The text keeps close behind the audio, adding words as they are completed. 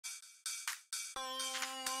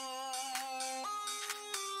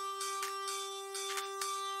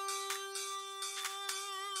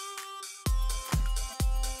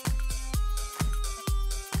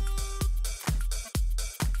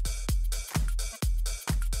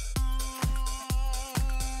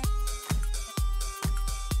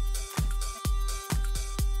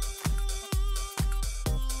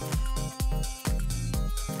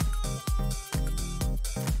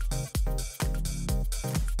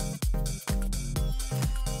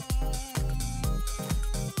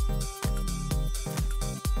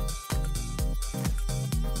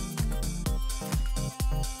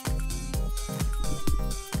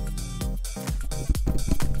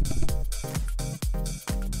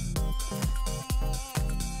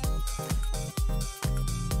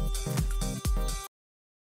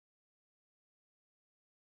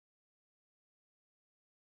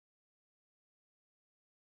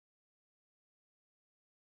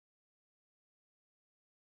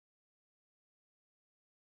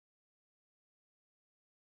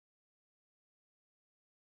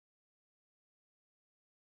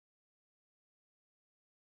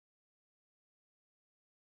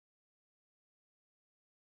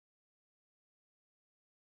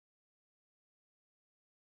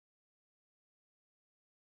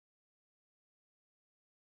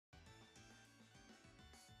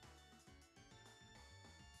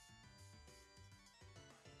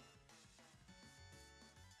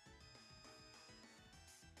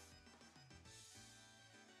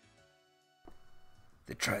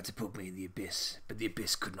tried to put me in the abyss, but the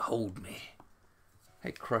abyss couldn't hold me.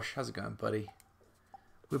 Hey Crush, how's it going, buddy?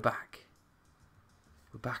 We're back.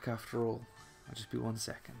 We're back after all. I'll just be 1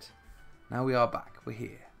 second. Now we are back. We're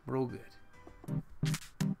here. We're all good.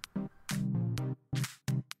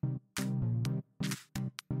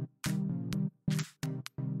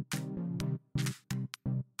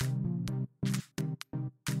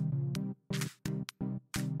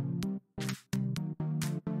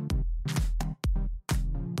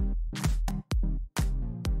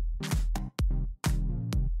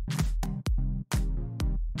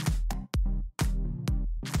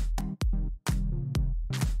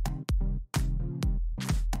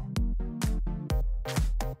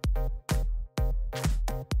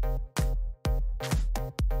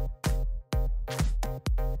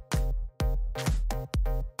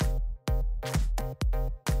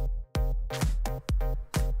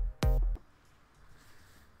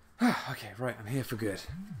 Okay, right, I'm here for good.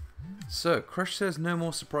 So, Crush says no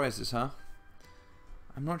more surprises, huh?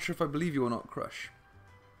 I'm not sure if I believe you or not, Crush.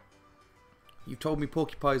 You've told me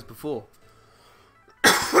porcupines before.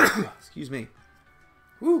 Excuse me.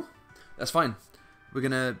 Woo! That's fine. We're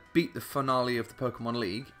going to beat the finale of the Pokemon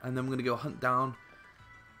League, and then we're going to go hunt down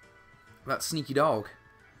that sneaky dog.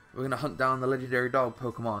 We're going to hunt down the legendary dog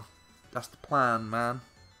Pokemon. That's the plan, man.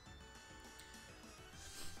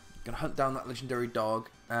 Gonna hunt down that legendary dog,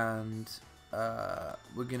 and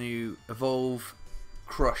we're gonna evolve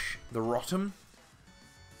Crush the Rotom.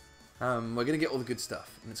 We're gonna get all the good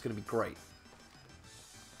stuff, and it's gonna be great.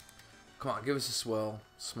 Come on, give us a swirl,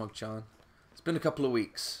 Smugchan. It's been a couple of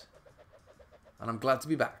weeks, and I'm glad to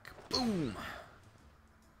be back. Boom!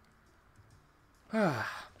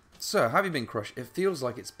 So, how have you been, Crush? It feels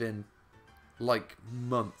like it's been, like,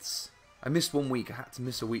 months. I missed 1 week. I had to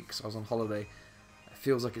miss a week because I was on holiday.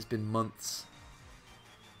 Feels like it's been months.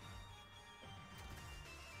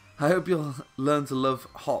 I hope you'll learn to love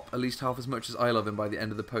Hop at least half as much as I love him by the end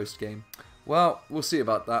of the post game. Well, we'll see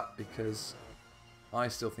about that, because I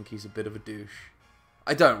still think he's a bit of a douche.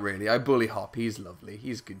 I don't really. I bully Hop. He's lovely.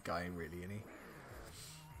 He's a good guy, really, isn't he?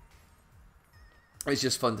 It's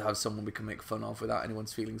just fun to have someone we can make fun of without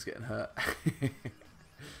anyone's feelings getting hurt.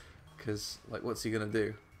 Because, like, what's he going to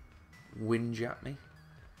do? Whinge at me?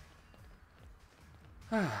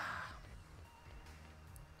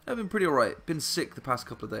 I've been pretty alright. Been sick the past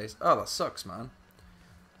couple of days. Oh, that sucks, man.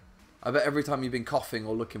 I bet every time you've been coughing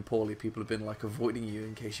or looking poorly, people have been, like, avoiding you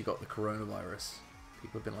in case you got the coronavirus.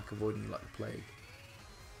 People have been, like, avoiding you like the plague.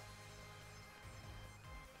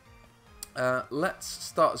 Let's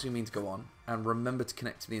start as we mean to go on, and remember to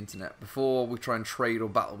connect to the internet before we try and trade or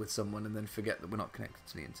battle with someone and then forget that we're not connected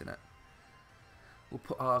to the internet. We'll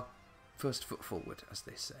put our first foot forward, as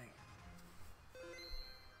they say.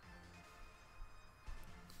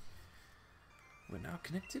 We're now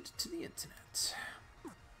connected to the internet.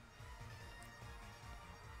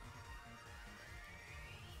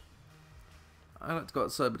 I like to go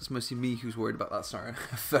outside, but it's mostly me who's worried about that scenario.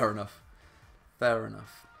 Fair enough. Fair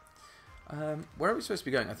enough. Where are we supposed to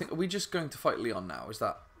be going? I think, are we just going to fight Leon now? Is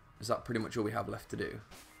that pretty much all we have left to do?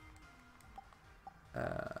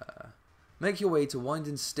 Make your way to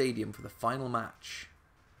Wyndon Stadium for the final match.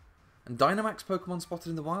 And Dynamax Pokemon spotted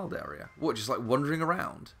in the wild area. What, just like wandering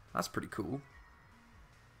around? That's pretty cool.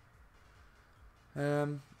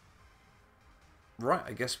 Right,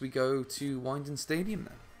 I guess we go to Wyndon Stadium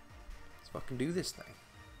then. Let's fucking do this thing.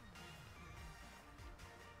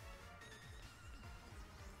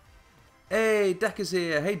 Hey, Decca's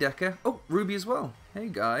here. Hey, Decca. Oh, Ruby as well. Hey,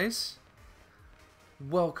 guys.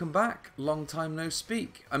 Welcome back. Long time no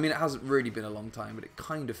speak. I mean, it hasn't really been a long time, but it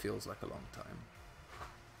kind of feels like a long time.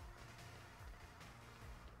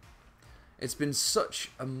 It's been such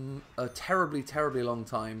a terribly, terribly long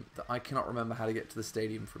time that I cannot remember how to get to the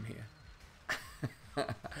stadium from here.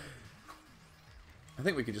 I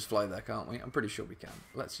think we could just fly there, can't we? I'm pretty sure we can.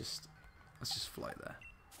 Let's just fly there.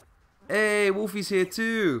 Hey, Wolfie's here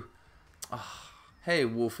too. Oh, hey,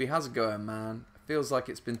 Wolfie, how's it going, man? It feels like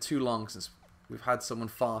it's been too long since we've had someone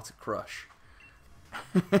fart at Crush.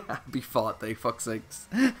 Happy fart day, fuck's sakes.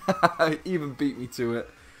 Even beat me to it.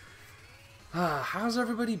 How's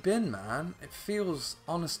everybody been, man? It feels,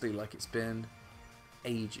 honestly, like it's been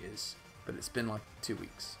ages, but it's been like 2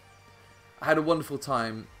 weeks. I had a wonderful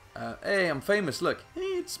time. Hey, I'm famous, look. Hey,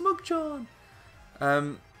 it's Smugchan.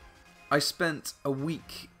 I spent a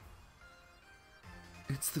week...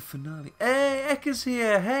 It's the finale. Hey, Ekka's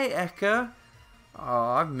here. Hey, Ekka. Oh,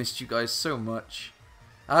 I've missed you guys so much.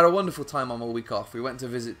 I had a wonderful time on my week off. We went to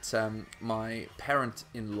visit my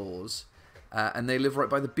parent-in-laws. And they live right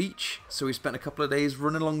by the beach, so we spent a couple of days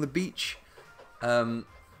running along the beach.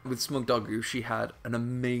 with Smug Doggo, she had an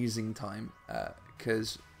amazing time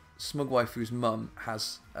because Smug Waifu's mum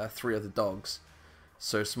has 3 other dogs.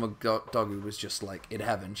 So Smug Doggo was just like in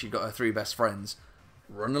heaven. She got her 3 best friends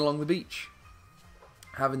running along the beach,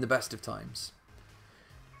 having the best of times.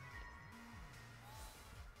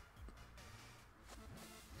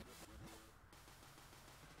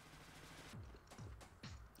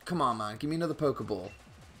 Come on, man. Give me another Pokeball.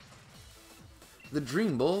 The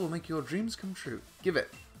Dream Ball will make your dreams come true. Give it.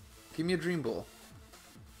 Give me a Dream Ball.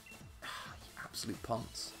 You absolute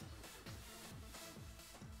ponce.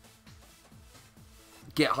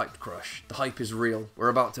 Get hyped, Crush. The hype is real. We're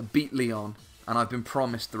about to beat Leon, and I've been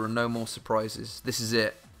promised there are no more surprises. This is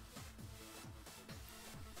it.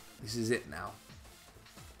 This is it now.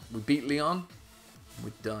 We beat Leon,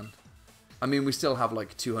 we're done. I mean, we still have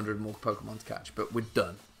like 200 more Pokemon to catch, but we're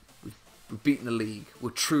done. We've beaten the league. We're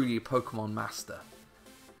truly a Pokemon master.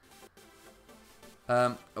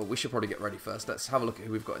 Oh, we should probably get ready first. Let's have a look at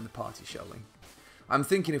who we've got in the party, shall we? I'm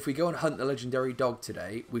thinking if we go and hunt the legendary dog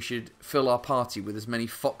today, we should fill our party with as many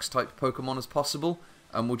fox-type Pokemon as possible,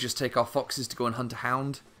 and we'll just take our foxes to go and hunt a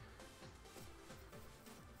hound.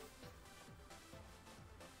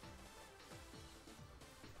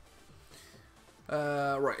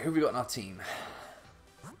 Right, who have we got in our team?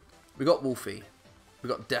 We got Wolfie. We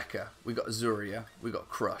got Decker. We got Azuria. We got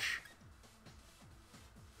Crush.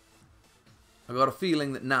 I've got a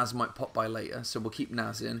feeling that Naz might pop by later, so we'll keep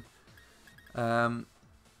Naz in.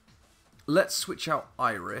 Let's switch out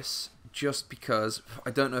Iris, just because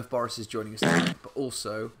I don't know if Boris is joining us tonight, but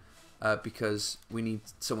also because we need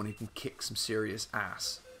someone who can kick some serious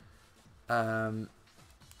ass. So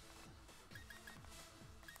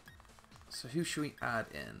who should we add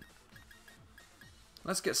in?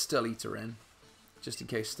 Let's get Sterlita in, just in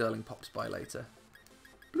case Sterling pops by later.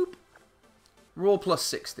 Bloop. Raw plus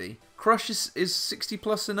 60. Crush is 60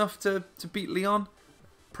 plus enough to beat Leon?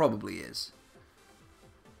 Probably is.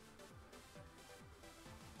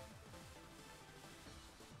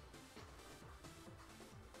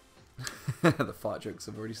 The fart jokes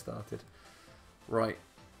have already started. Right.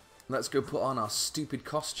 Let's go put on our stupid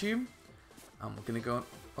costume. And we're going to go on...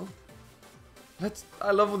 Oh. I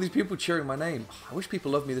love all these people cheering my name. I wish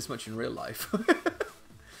people loved me this much in real life.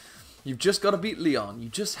 You've just got to beat Leon. You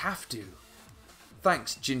just have to.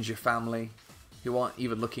 Thanks, Ginger family, who aren't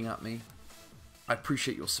even looking at me. I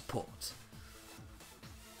appreciate your support.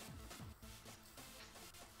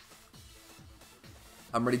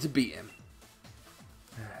 I'm ready to beat him.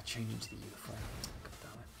 Change into the uniform. God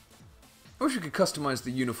damn it. I wish we could customize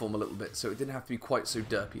the uniform a little bit so it didn't have to be quite so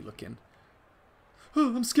derpy looking. Oh,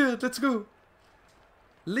 I'm scared. Let's go.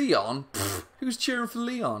 Leon? Pfft, who's cheering for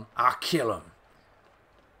Leon? I'll kill him.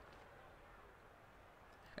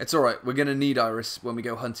 It's alright. We're going to need Iris when we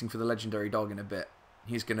go hunting for the legendary dog in a bit.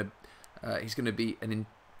 He's going to be an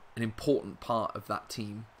important part of that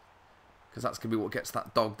team. Because that's going to be what gets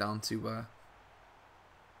that dog down to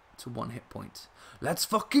 1 hit point. Let's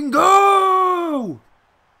fucking go!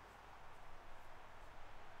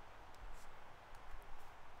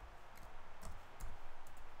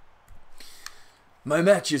 My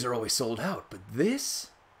matches are always sold out, but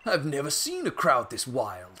this? I've never seen a crowd this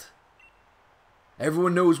wild.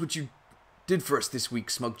 Everyone knows what you did for us this week,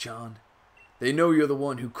 Smugchan. They know you're the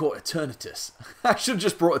one who caught Eternatus. I should have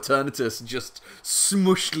just brought Eternatus and just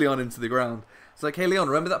smushed Leon into the ground. It's like, hey Leon,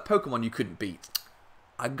 remember that Pokemon you couldn't beat?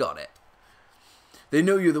 I got it. They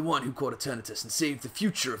know you're the one who caught Eternatus and saved the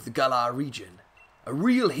future of the Galar region. A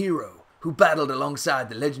real hero who battled alongside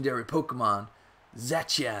the legendary Pokemon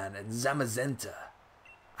Zacian and Zamazenta.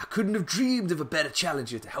 I couldn't have dreamed of a better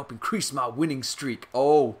challenger to help increase my winning streak.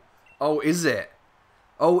 Oh, is it?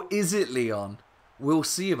 Oh, is it, Leon? We'll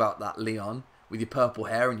see about that, Leon, with your purple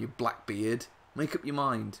hair and your black beard. Make up your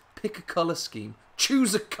mind. Pick a colour scheme.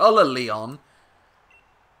 Choose a colour, Leon.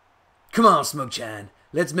 Come on, Smugchan.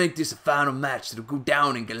 Let's make this a final match that'll go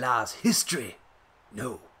down in Galar's history.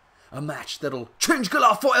 No, a match that'll change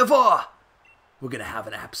Galar forever. We're going to have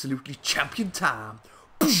an absolutely champion time.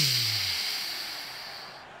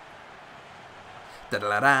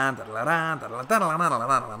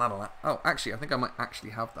 Oh, actually, I think I might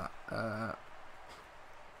actually have that.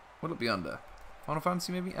 What'll it be under? Final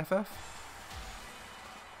Fantasy, maybe? FF?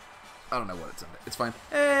 I don't know what it's under. It's fine.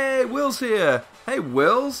 Hey, Will's here. Hey,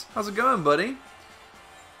 Wills. How's it going, buddy?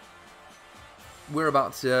 We're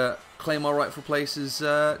about to claim our rightful place as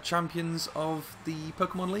champions of the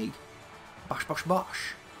Pokemon League. Bosh, bosh,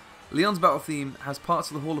 bosh. Leon's battle theme has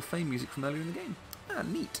parts of the Hall of Fame music from earlier in the game. Ah,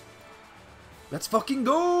 neat. Let's fucking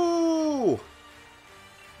go!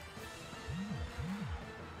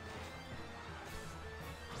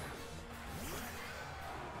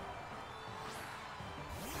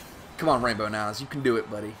 Come on, Rainbow Naz. You can do it,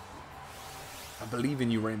 buddy. I believe in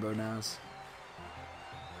you, Rainbow Naz.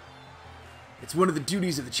 It's one of the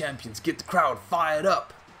duties of the champions. Get the crowd fired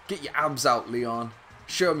up. Get your abs out, Leon.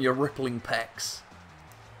 Show them your rippling pecs.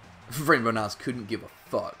 Rainbow Naz couldn't give a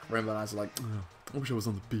fuck. Rainbow Naz is like, oh, I wish I was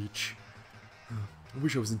on the beach. I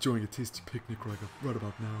wish I was enjoying a tasty picnic right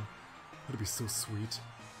about now. That'd be so sweet.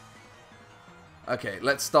 Okay,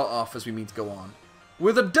 let's start off as we mean to go on.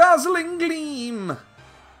 With a dazzling gleam!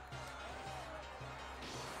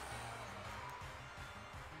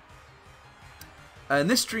 In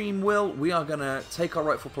this stream, we are going to take our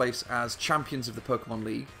rightful place as champions of the Pokemon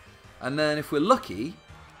League. And then if we're lucky,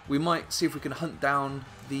 we might see if we can hunt down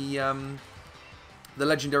the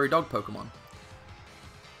legendary dog Pokemon.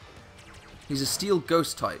 He's a steel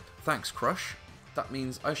ghost type. Thanks, Crush. That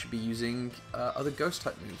means I should be using other ghost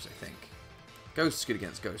type moves, I think. Ghost is good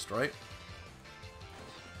against ghost, right?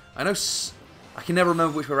 I know... I can never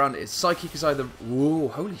remember which way around it is. Psychic is either... Whoa,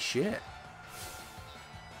 holy shit.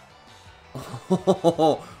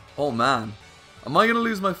 Oh man. Am I going to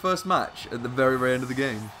lose my first match at the very, very end of the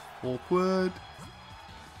game? Awkward.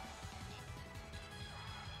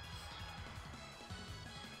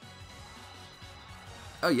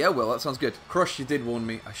 Oh yeah, well, that sounds good. Crush, you did warn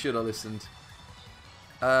me. I should have listened.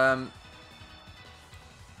 I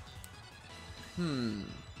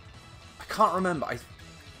can't remember.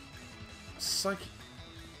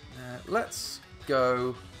 Let's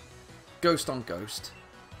go Ghost on Ghost.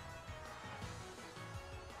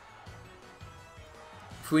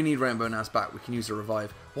 If we need Rainbow Naz back, we can use a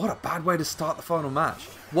revive. What a bad way to start the final match.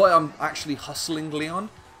 Why I'm actually hustling Leon.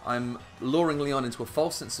 I'm luring Leon into a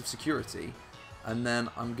false sense of security. And then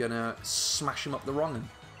I'm going to smash him up the wrong end.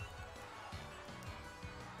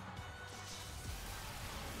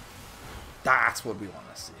 That's what we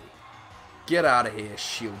want to see. Get out of here,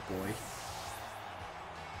 shield boy.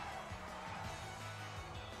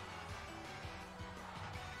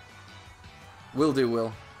 Will do,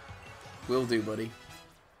 Will. Will do, buddy.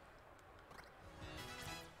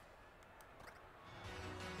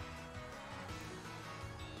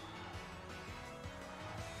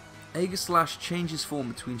 Aegislash changes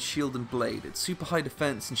form between shield and blade. It's super high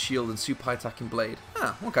defense and shield and super high attack and blade.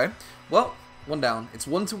 Ah, okay. Well, one down. It's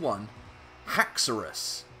 1-1.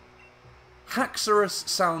 Haxorus. Haxorus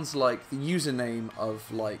sounds like the username of,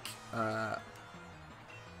 like, an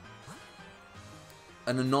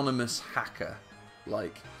anonymous hacker.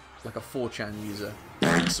 Like a 4chan user.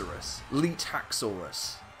 Haxorus. Leet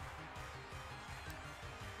Haxorus.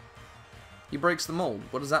 He breaks the mold.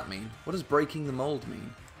 What does that mean? What does breaking the mold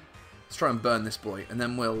mean? Let's try and burn this boy, and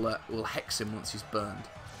then we'll hex him once he's burned.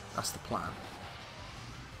 That's the plan.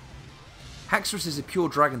 Haxorus is a pure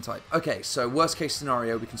dragon type. Okay, so worst case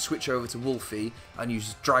scenario, we can switch over to Wolfie and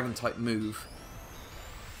use dragon type move.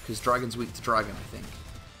 Because dragon's weak to dragon, I think.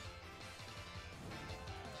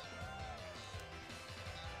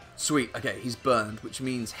 Sweet, okay, he's burned, which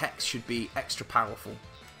means Hex should be extra powerful.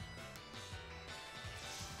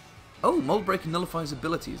 Oh, Mold Breaker nullifies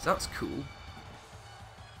abilities, that's cool.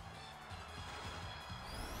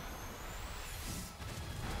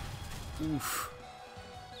 Oof.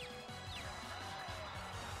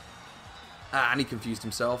 Ah, and he confused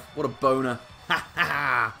himself. What a boner. Ha ha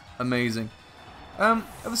ha! Amazing. Are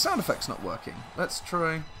the sound effects not working? Let's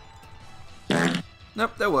try.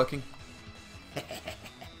 Nope, they're working.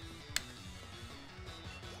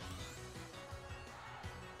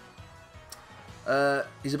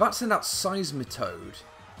 He's about to send out Seismitoad.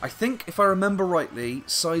 I think, if I remember rightly,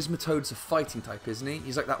 Seismitoad's a fighting type, isn't he?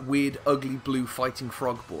 He's like that weird, ugly blue fighting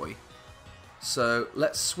frog boy. So,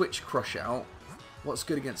 let's switch Crush out. What's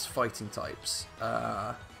good against fighting types?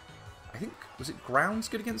 I think, was it Ground's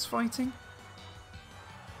good against fighting?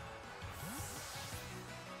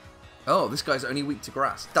 Oh, this guy's only weak to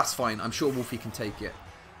grass. That's fine, I'm sure Wolfie can take it.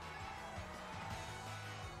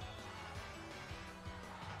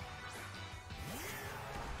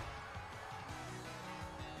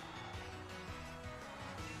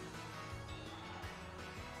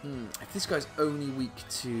 If this guy's only weak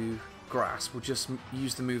to grass, we'll just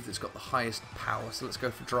use the move that's got the highest power. So let's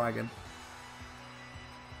go for Dragon.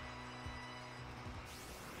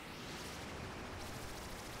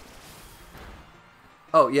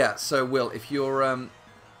 Oh yeah, so Will, if you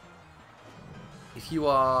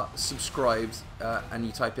are subscribed and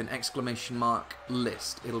you type in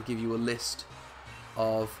 !list, it'll give you a list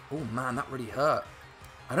of... Oh man, that really hurt.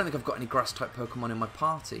 I don't think I've got any grass type Pokemon in my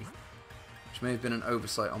party, which may have been an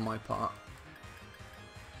oversight on my part.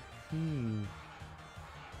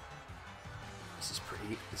 This is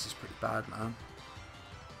pretty bad, man.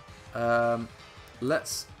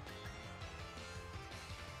 Let's...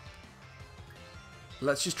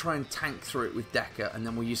 Let's just try and tank through it with Decker, and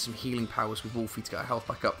then we'll use some healing powers with Wolfie to get our health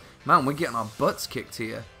back up. Man, we're getting our butts kicked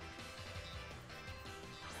here.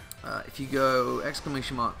 If you go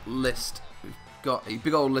exclamation mark list, we've got a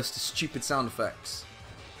big old list of stupid sound effects.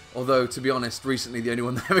 Although, to be honest, recently the only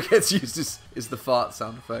one that ever gets used is the fart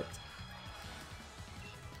sound effect.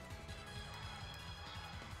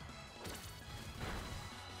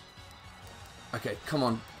 Okay, come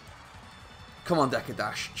on. Come on, Decker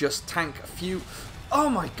Dash. Just tank a few... Oh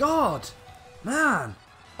my god! Man!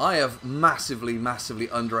 I have massively, massively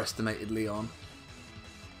underestimated Leon.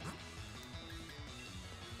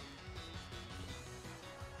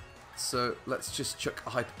 So, let's just chuck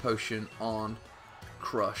a Hyper Potion on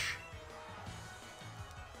Crush.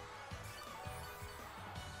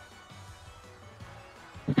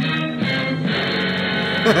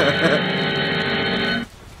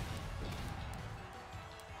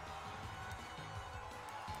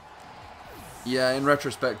 Yeah, in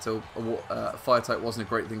retrospect, a fire type wasn't a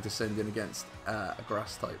great thing to send in against a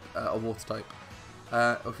grass type, a water type.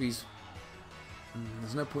 If he's...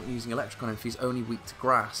 there's no point in using electric on him if he's only weak to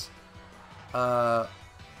grass. Let's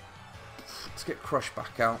get Crush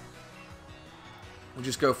back out. We'll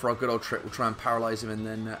just go for our good old trick. We'll try and paralyze him and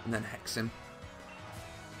then hex him.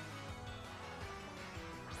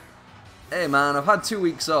 Hey man, I've had 2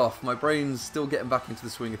 weeks off. My brain's still getting back into the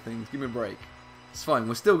swing of things. Give me a break. It's fine.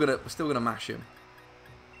 We're still gonna mash him.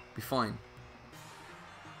 Be fine.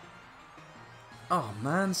 Oh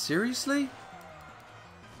man, seriously?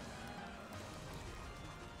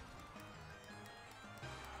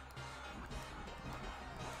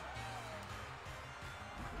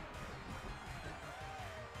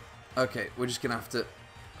 Okay, we're just gonna have to...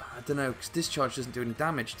 I don't know, because Discharge doesn't do any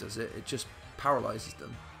damage, does it? It just paralyzes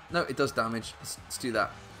them. No, it does damage. Let's do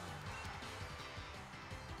that.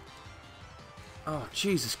 Oh,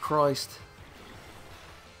 Jesus Christ.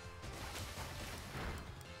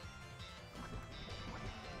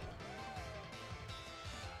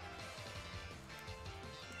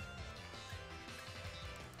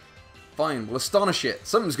 Fine, we'll astonish it.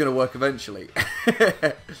 Something's going to work eventually.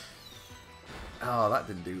 Oh, that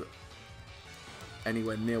didn't do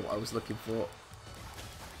anywhere near what I was looking for.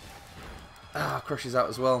 Ah, Crushes out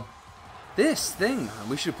as well. This thing, man,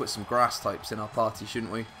 we should have put some grass types in our party,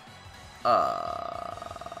 shouldn't we?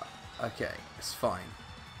 Okay, it's fine.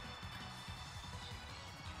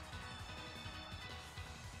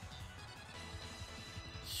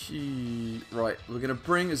 Right, we're going to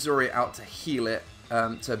bring Azuria out to heal it,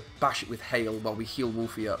 to bash it with hail while we heal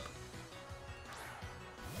Wolfie up.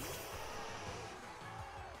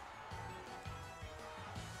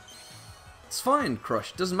 It's fine,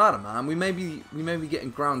 Crush. Doesn't matter, man. We may be getting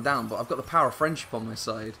ground down, but I've got the power of friendship on my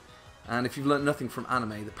side. And if you've learnt nothing from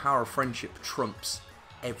anime, the power of friendship trumps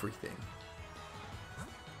everything.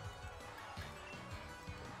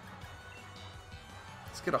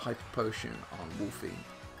 Let's get a Hyper Potion on Wolfie.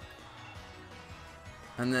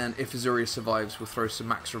 And then, if Azuria survives, we'll throw some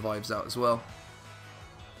Max Revives out as well.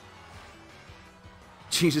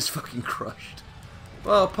 Jesus fucking Crushed.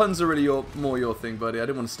 Well, puns are really more your thing, buddy. I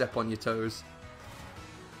didn't want to step on your toes.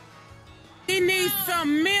 He needs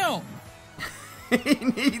some milk! He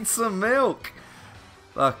needs some milk!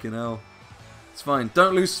 Fucking hell. It's fine.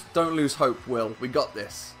 Don't lose hope, Will. We got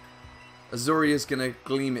this. Azuria's gonna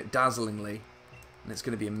gleam it dazzlingly. And it's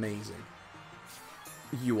gonna be amazing.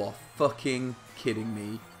 You are fucking kidding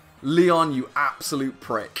me. Leon, you absolute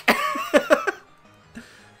prick.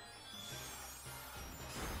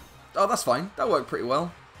 Oh, that's fine. That worked pretty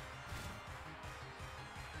well.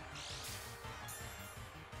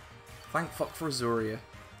 Thank fuck for Azuria.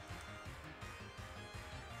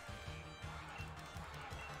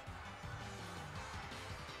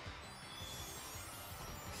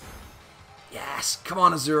 Yes! Come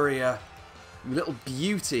on, Azuria! You little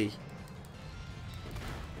beauty!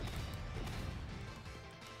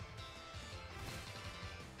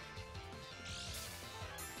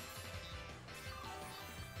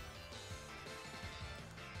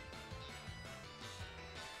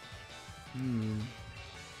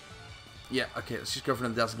 Yeah, okay, let's just go for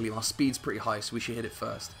another Dazzle Gleam. Our speed's pretty high, so we should hit it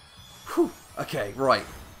first. Whew. Okay, right.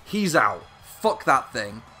 He's out. Fuck that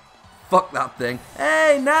thing. Fuck that thing.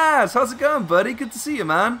 Hey, Naz! How's it going, buddy? Good to see you,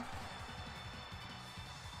 man.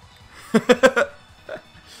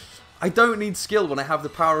 I don't need skill when I have the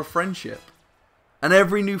power of friendship. And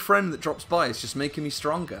every new friend that drops by is just making me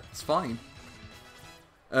stronger. It's fine.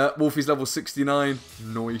 Wolfie's level 69.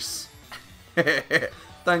 Nice.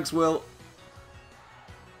 Thanks, Will.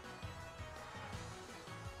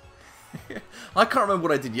 I can't remember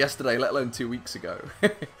what I did yesterday, let alone 2 weeks ago.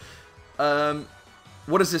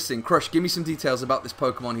 What is this thing? Crush, give me some details about this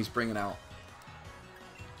Pokemon he's bringing out.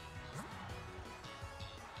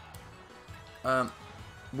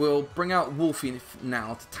 We'll bring out Wolfie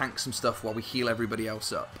now to tank some stuff while we heal everybody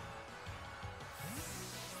else up.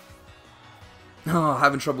 Oh,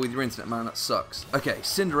 having trouble with your internet, man. That sucks. Okay,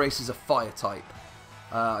 Cinderace is a fire type.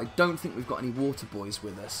 I don't think we've got any water boys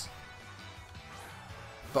with us.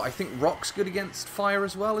 But I think Rock's good against fire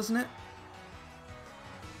as well, isn't it?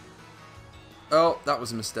 Oh, that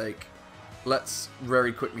was a mistake. Let's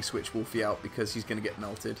very quickly switch Wolfie out because he's going to get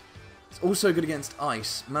melted. It's also good against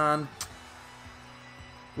ice. Man,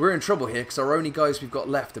 we're in trouble here because our only guys we've got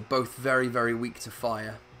left are both very, very weak to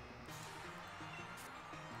fire.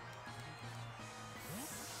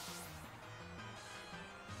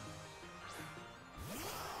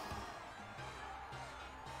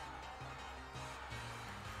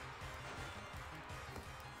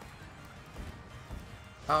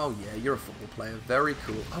 Oh yeah, you're a football player. Very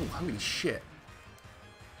cool. Oh, holy shit.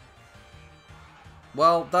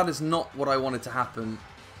 Well, that is not what I wanted to happen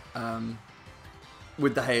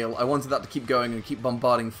with the hail. I wanted that to keep going and keep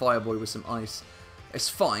bombarding Fireboy with some ice. It's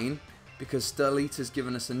fine, because Stirlita's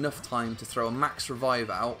given us enough time to throw a max revive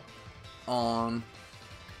out on...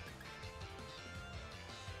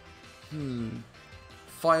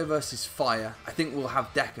 Fire versus fire. I think we'll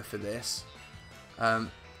have Deca for this.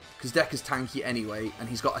 Because Deca's tanky anyway, and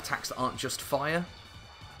he's got attacks that aren't just fire.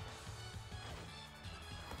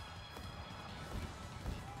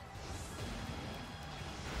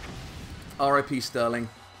 RIP Sterling.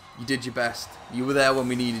 You did your best. You were there when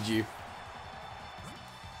we needed you.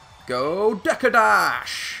 Go Deca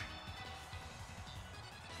Dash!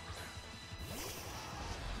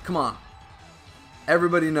 Come on.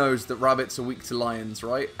 Everybody knows that rabbits are weak to lions,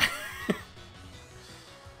 right?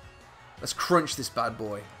 Let's crunch this bad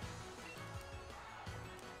boy.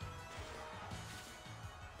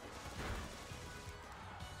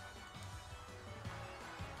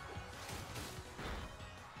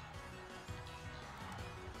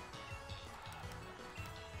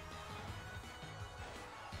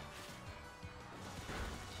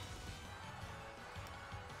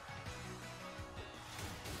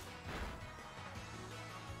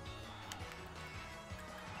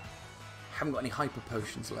 Haven't got any hyper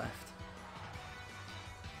potions left.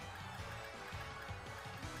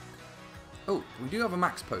 Oh, we do have a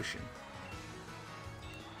max potion.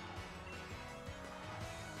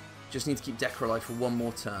 Just need to keep Deca alive for one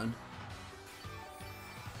more turn.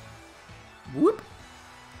 Whoop!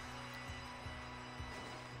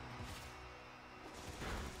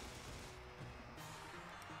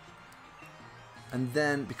 And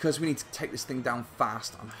then, because we need to take this thing down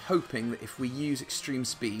fast, I'm hoping that if we use extreme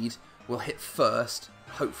speed, we'll hit first,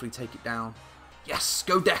 hopefully take it down. Yes!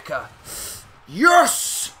 Go Deca!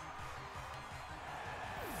 Yes!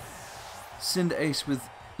 Cinderace with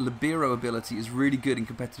Libero ability is really good in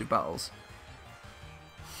competitive battles.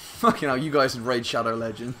 Fucking hell, you guys in Raid Shadow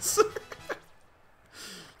Legends.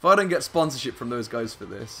 If I don't get sponsorship from those guys for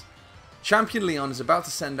this. Champion Leon is about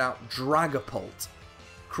to send out Dragapult.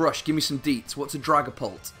 Crush, give me some deets. What's a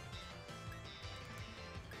Dragapult?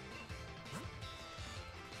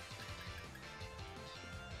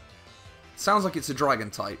 Sounds like it's a dragon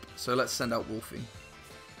type, so let's send out Wolfie.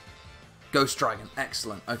 Ghost Dragon,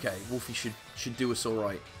 excellent. Okay, Wolfie should do us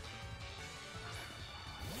alright.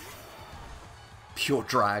 Pure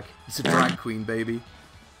drag. It's a drag queen, baby.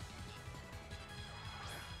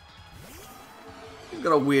 He's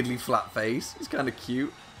got a weirdly flat face. He's kind of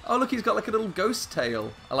cute. Oh, look, he's got like a little ghost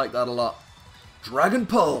tail. I like that a lot. Dragon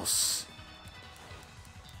Pulse!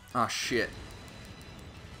 Ah, shit.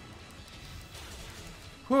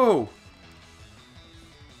 Whoa!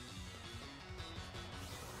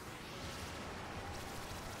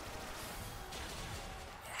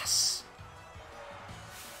 Yes!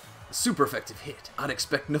 Super effective hit. I'd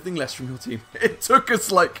expect nothing less from your team. It took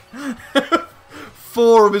us like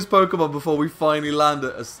 4 of his Pokemon before we finally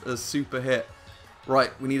landed a super hit.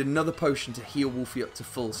 Right, we need another potion to heal Wolfie up to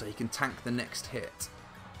full so he can tank the next hit.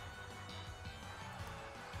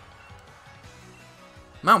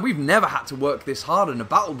 Man, we've never had to work this hard in a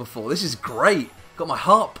battle before. This is great. Got my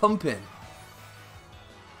heart pumping.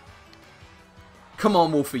 Come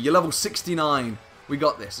on, Wolfie. You're level 69. We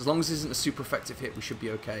got this. As long as this isn't a super effective hit, we should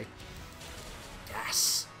be okay.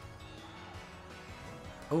 Yes.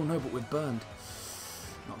 Oh, no, but we're burned.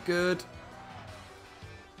 Not good.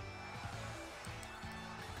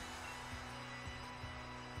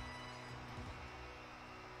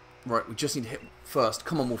 Right, we just need to hit first.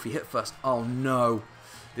 Come on, Wolfie, hit first. Oh, no.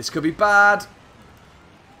 This could be bad.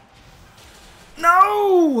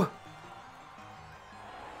 No!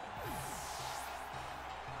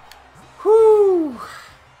 Whew.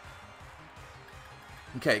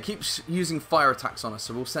 Okay, it keeps using fire attacks on us,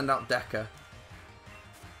 so we'll send out Decker.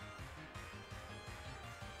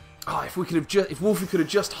 Oh, if Wolfie could have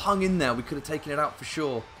just hung in there, we could have taken it out for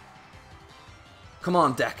sure. Come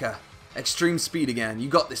on, Decker. Extreme speed again. You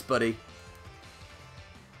got this, buddy.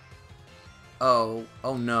 Oh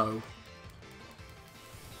no.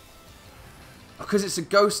 Because it's a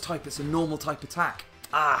ghost type, it's a normal type attack.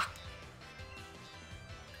 Ah.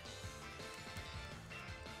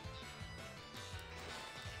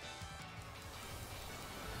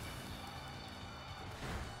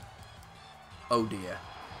 Oh dear.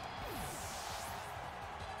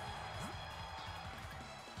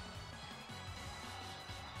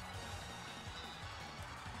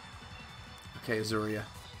 Okay, Azuria.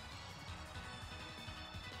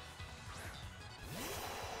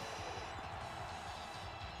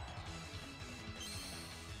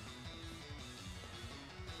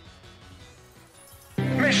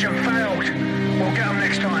 Mission failed. We'll get them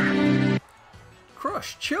next time.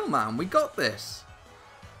 Crush, chill, man. We got this.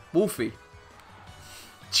 Wolfie.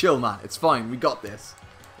 Chill, man. It's fine. We got this.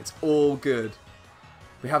 It's all good.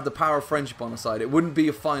 We have the power of friendship on our side. It wouldn't be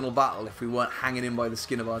a final battle if we weren't hanging in by the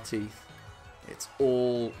skin of our teeth. It's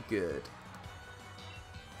all good.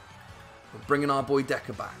 We're bringing our boy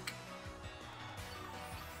Decker back.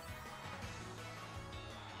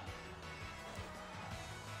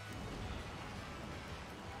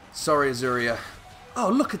 Sorry, Azuria. Oh,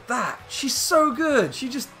 look at that. She's so good. She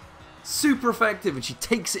just super effective and she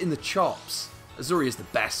takes it in the chops. Azuria's the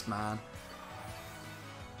best, man.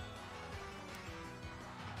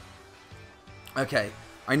 Okay,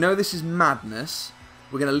 I know this is madness.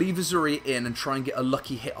 We're going to leave Azuria in and try and get a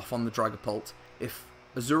lucky hit off on the Dragapult. If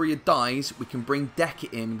Azuria dies, we can bring Decker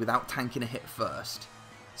in without tanking a hit first.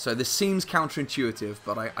 So this seems counterintuitive,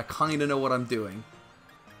 but I kind of know what I'm doing.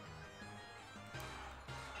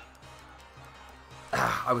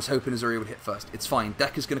 I was hoping Azuria would hit first. It's fine.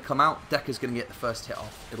 Decker's going to come out. Decker's going to get the first hit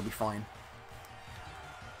off. It'll be fine.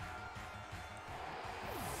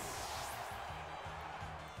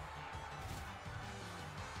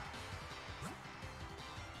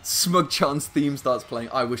 Smug Chan's theme starts playing.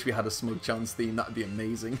 I wish we had a Smug Chan's theme. That would be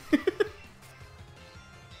amazing.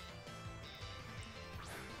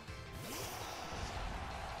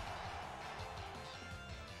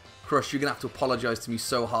 Crush, you're going to have to apologise to me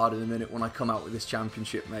so hard in a minute when I come out with this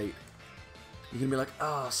championship, mate. You're going to be like,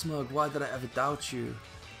 ah, oh, Smug, why did I ever doubt you?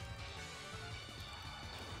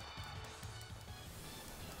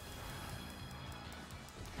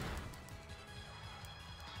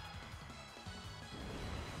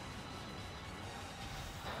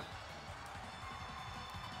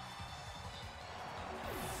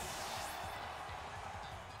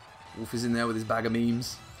 Wolf is in there with his bag of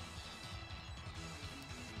memes.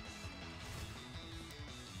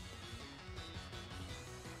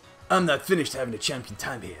 I'm not finished having a champion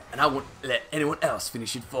time here, and I won't let anyone else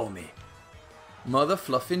finish it for me. Mother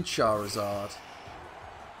fluffing Charizard.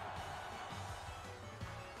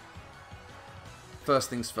 First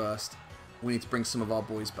things first, we need to bring some of our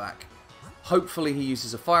boys back. Hopefully he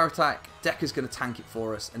uses a fire attack, Decker's going to tank it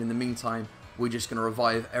for us, and in the meantime, we're just going to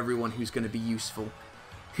revive everyone who's going to be useful.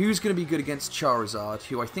 Who's going to be good against Charizard,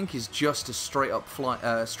 who I think is just a straight up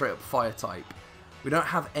fire type. We don't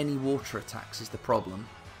have any water attacks is the problem.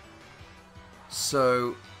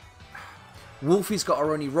 So, Wolfie's got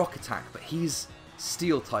our only rock attack, but he's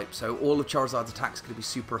steel type, so all of Charizard's attacks are going to be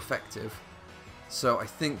super effective. So I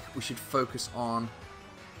think we should focus on...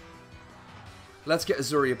 Let's get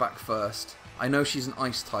Azuria back first. I know she's an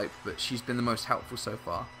ice type, but she's been the most helpful so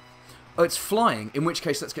far. Oh, it's flying, in which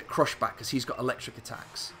case let's get Crush back, because he's got electric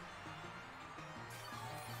attacks.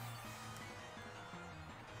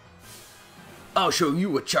 I'll show you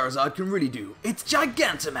what Charizard can really do. It's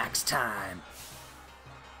Gigantamax time!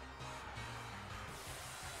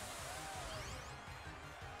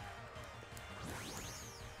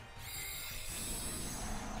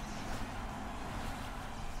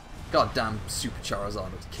 Goddamn Super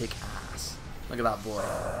Charizard would kick ass. Look at that boy.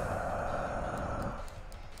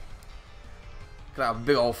 Look at that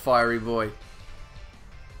big old fiery boy.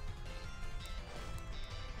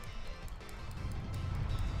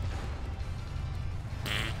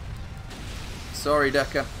 Sorry,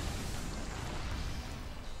 Decker.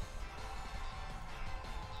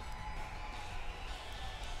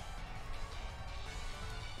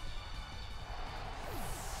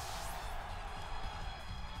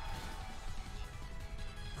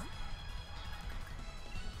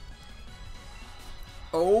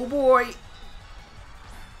 Oh boy!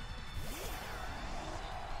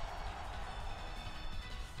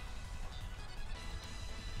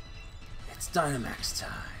 It's Dynamax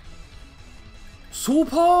time.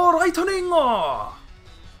 Super Lightning!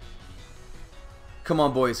 Come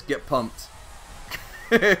on, boys, get pumped.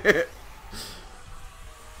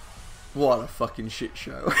 What a fucking shit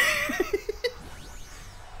show.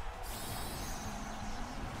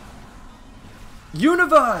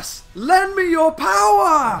 Universe, lend me your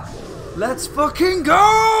power! Let's fucking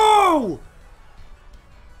go!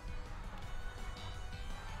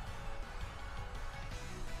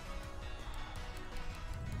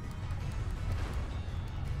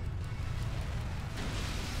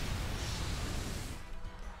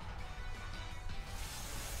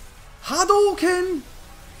 Hadouken!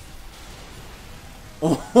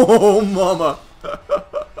 Oh, mama.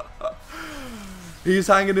 He's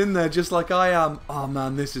hanging in there just like I am. Oh,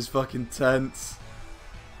 man, this is fucking tense.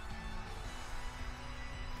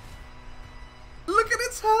 Look at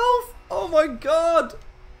its health. Oh, my God.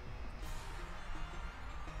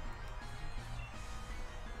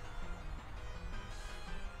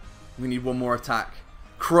 We need one more attack.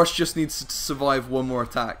 Crush just needs to survive one more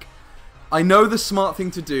attack. I know the smart thing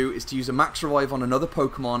to do is to use a max revive on another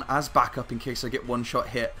Pokemon as backup in case I get one shot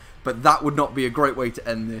hit, but that would not be a great way to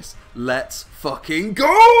end this. Let's fucking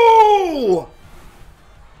go!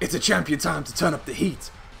 It's a champion time to turn up the heat.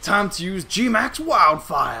 Time to use G-Max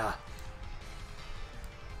Wildfire.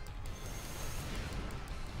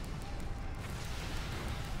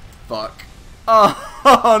 Fuck.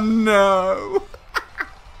 Oh no.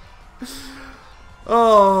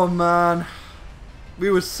 Oh man. We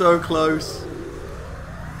were so close.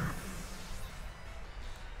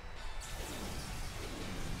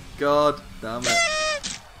 God damn it.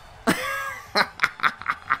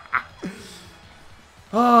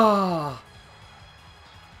 Ah.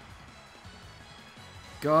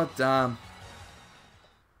 God damn.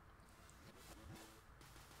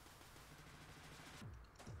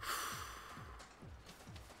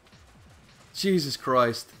 Jesus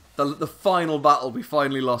Christ. The final battle, we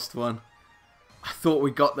finally lost one. I thought we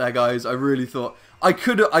got there, guys. I really thought.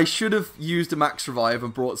 I should have used a max revive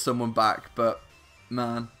and brought someone back, but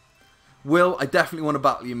man. Will, I definitely want to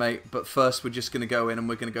battle you, mate, but first we're just going to go in and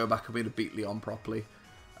we're going to go back and we're going to beat Leon properly.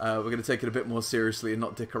 We're going to take it a bit more seriously and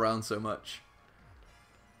not dick around so much.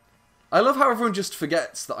 I love how everyone just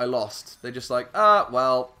forgets that I lost. They're just like, ah,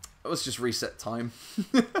 well, let's just reset time.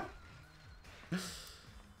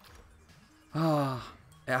 Ah,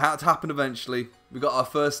 it had to happen eventually. We got our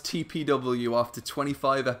first TPW after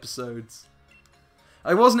 25 episodes.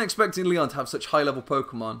 I wasn't expecting Leon to have such high-level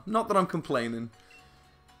Pokemon. Not that I'm complaining.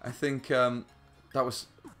 I think that was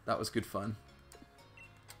good fun.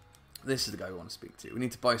 This is the guy we want to speak to. We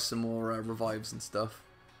need to buy some more revives and stuff.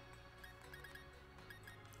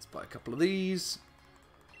 Let's buy a couple of these.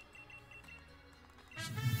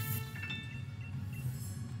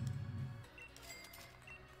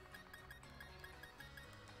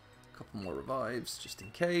 Couple more revives just in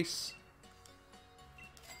case.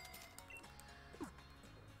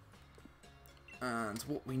 And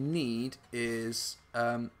what we need is,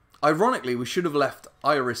 ironically, we should have left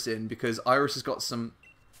Iris in because Iris has got some,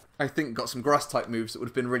 I think, got some grass type moves that would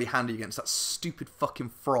have been really handy against that stupid fucking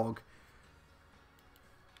frog.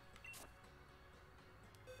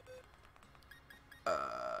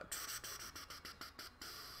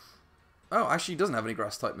 Oh, actually, he doesn't have any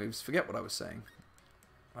grass type moves. Forget what I was saying.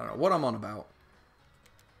 I don't know what I'm on about.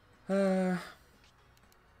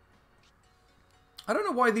 I don't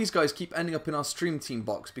know why these guys keep ending up in our stream team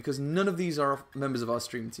box, because none of these are members of our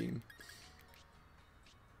stream team.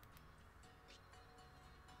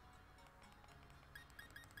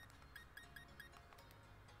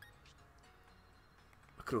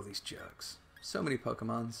 Look at all these jerks. So many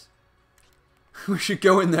Pokemons. We should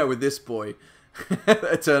go in there with this boy,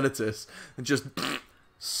 Eternatus, and just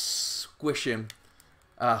squish him.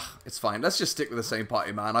 It's fine. Let's just stick with the same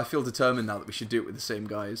party, man. I feel determined now that we should do it with the same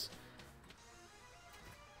guys.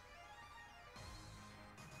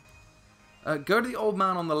 Go to the old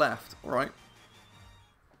man on the left. Alright.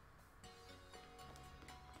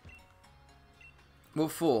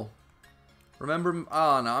 What for? Remember him?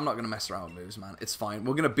 Oh, no, I'm not going to mess around with moves, man. It's fine.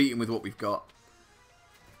 We're going to beat him with what we've got.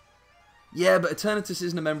 Yeah, but Eternatus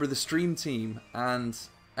isn't a member of the stream team. And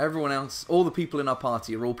everyone else, all the people in our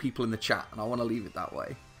party are all people in the chat. And I want to leave it that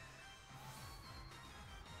way.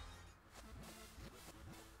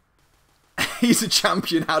 He's a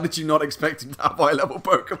champion. How did you not expect him to have high-level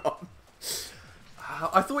Pokemon?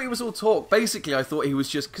 I thought he was all talk. Basically, I thought he was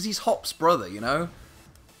just... because he's Hop's brother, you know?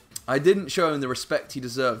 I didn't show him the respect he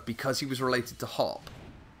deserved because he was related to Hop.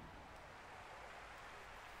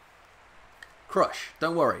 Crush,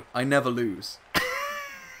 don't worry. I never lose.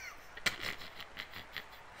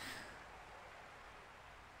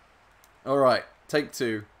 Alright, take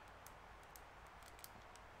 2.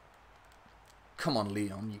 Come on,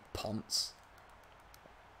 Leon, you ponce.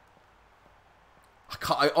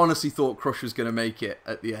 I honestly thought Crush was going to make it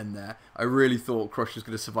at the end there. I really thought Crush was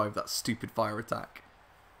going to survive that stupid fire attack.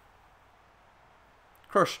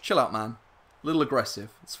 Crush, chill out, man. A little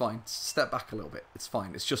aggressive. It's fine. Step back a little bit. It's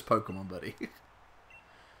fine. It's just Pokemon, buddy.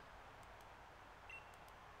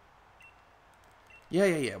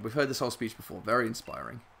 Yeah. We've heard this whole speech before. Very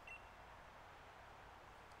inspiring.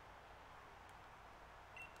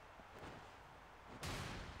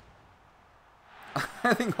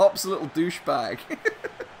 I think Hop's a little douchebag.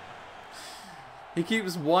 He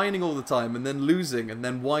keeps whining all the time and then losing and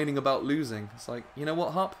then whining about losing. It's like, you know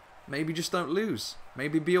what, Hop? Maybe just don't lose.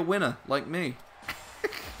 Maybe be a winner, like me.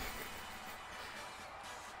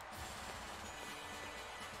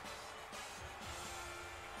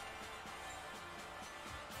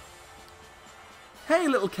 Hey,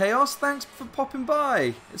 little Chaos. Thanks for popping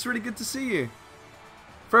by. It's really good to see you.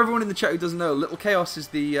 For everyone in the chat who doesn't know, Little Chaos is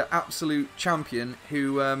the absolute champion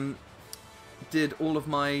who did all of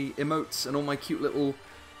my emotes and all my cute little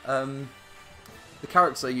the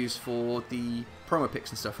characters I use for the promo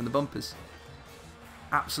pics and stuff and the bumpers.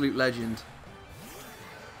 Absolute legend.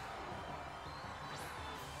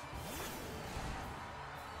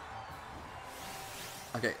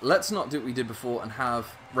 Okay, let's not do what we did before and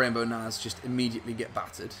have Rainbow Naz just immediately get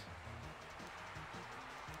battered.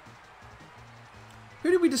 Who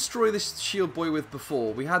did we destroy this shield boy with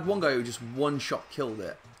before? We had one guy who just one-shot killed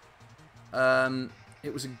it.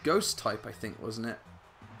 It was a ghost type, I think, wasn't it?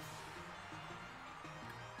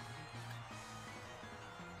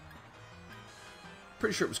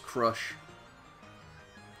 Pretty sure it was Crush.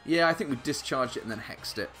 Yeah, I think we discharged it and then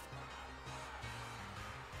hexed it.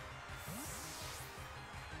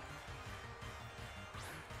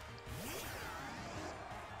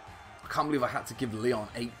 I can't believe I had to give Leon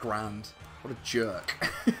 8 grand. What a jerk.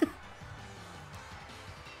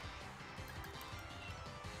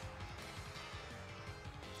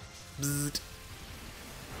 Bzzzt.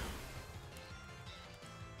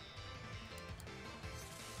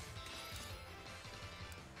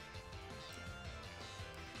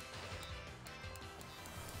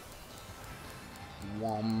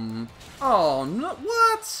 Oh, no,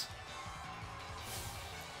 what?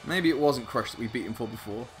 Maybe it wasn't Crush that we beat him for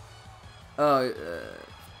before.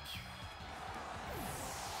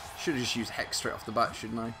 Should have just used Hex straight off the bat,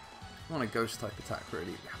 shouldn't I? I want a ghost type attack,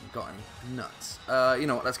 really. We haven't got any nuts. You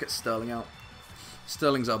know what? Let's get Sterling out.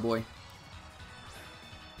 Sterling's our boy.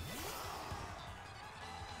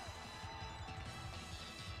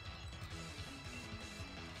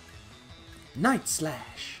 Night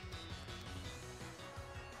Slash.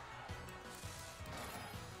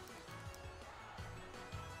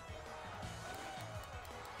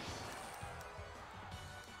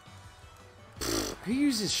 Who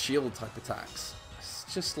uses shield type attacks? It's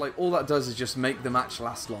just like, all that does is just make the match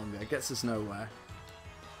last longer. It gets us nowhere.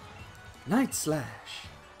 Night Slash.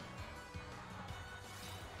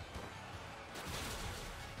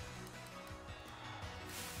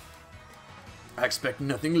 I expect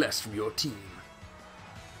nothing less from your team.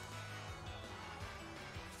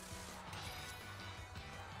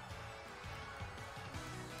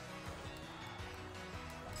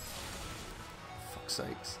 Fuck's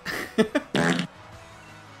sakes.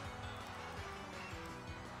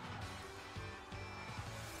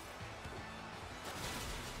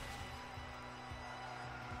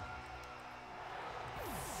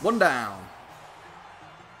 One down.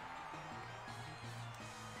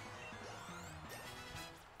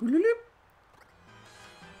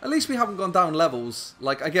 At least we haven't gone down levels.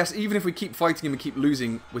 Like, I guess even if we keep fighting him and keep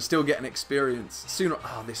losing, we're still getting experience. Sooner...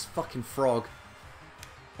 Oh, this fucking frog.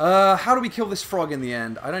 How do we kill this frog in the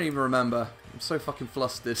end? I don't even remember. I'm so fucking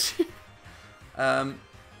flustered. We're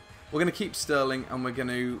going to keep Sterling and we're going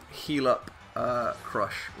to heal up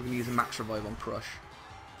Crush. We're going to use a max revive on Crush.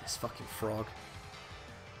 This fucking frog.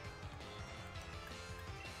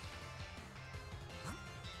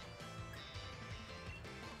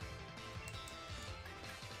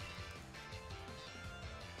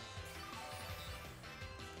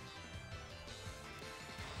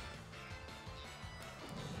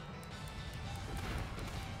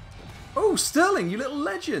 Oh, Sterling, you little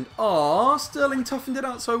legend. Aw, Sterling toughened it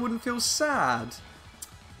out so I wouldn't feel sad.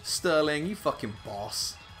 Sterling, you fucking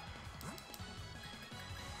boss.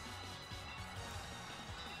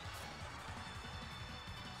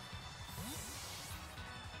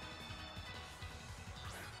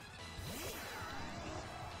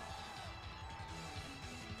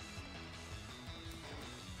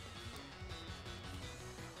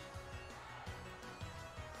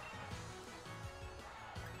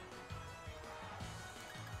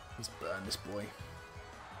 Let's burn this boy.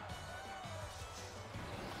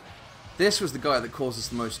 This was the guy that caused us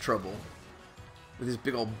the most trouble. With his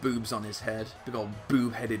big old boobs on his head. Big old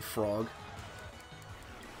boob-headed frog.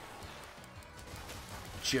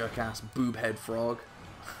 Jerk-ass boob-head frog.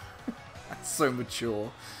 That's so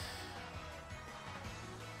mature.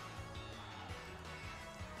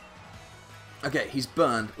 Okay, he's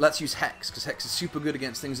burned. Let's use Hex, because Hex is super good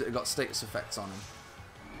against things that have got status effects on him.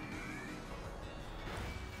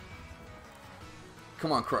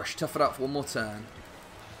 Come on, Crush. Tough it out for one more turn.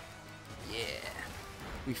 Yeah.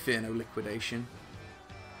 We fear no liquidation.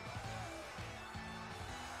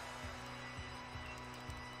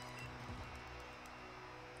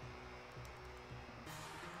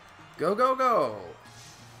 Go, go, go!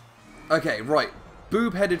 Okay, right.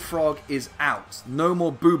 Boob-headed frog is out. No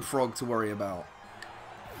more boob frog to worry about.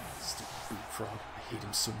 Stupid boob frog. I hate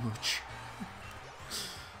him so much.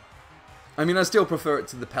 I mean, I still prefer it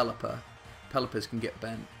to the Pelipper. Pelipers can get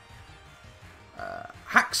bent.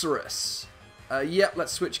 Haxorus. Yep,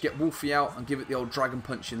 let's switch, get Wolfie out, and give it the old Dragon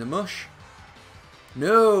Punch in the mush.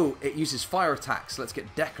 No! It uses fire attacks. Let's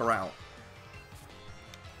get Decker out.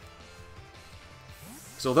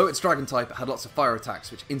 So although it's Dragon type, it had lots of fire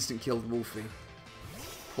attacks, which instant killed Wolfie.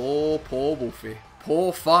 Poor, poor Wolfie.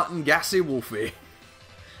 Poor farting gassy Wolfie.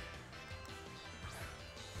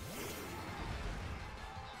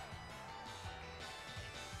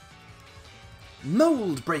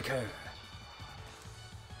 Mold Breaker.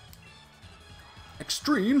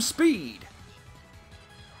 Extreme Speed.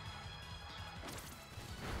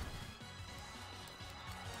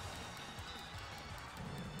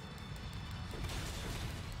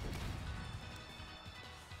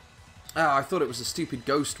 Ah, I thought it was a stupid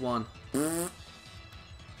ghost one. Come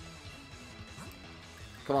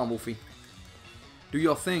on, Wolfie. Do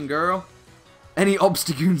your thing, girl. Any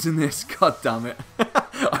Obstagoons in this? God damn it.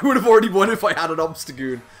 I would have already won if I had an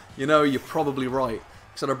Obstagoon. You know, you're probably right.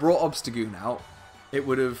 Because had I brought Obstagoon out, it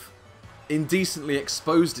would have indecently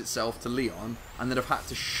exposed itself to Leon, and then have had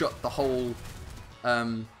to shut the whole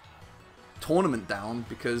tournament down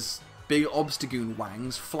because big Obstagoon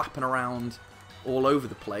wangs flapping around all over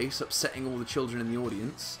the place, upsetting all the children in the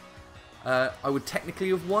audience. I would technically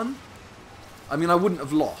have won. I mean, I wouldn't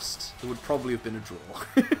have lost. It would probably have been a draw.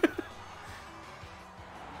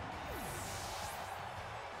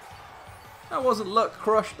 That wasn't luck,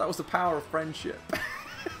 Crush. That was the power of friendship.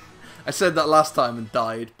 I said that last time and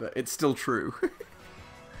died, but it's still true.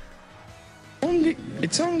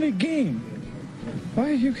 It's only a game.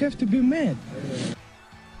 Why you have to be mad?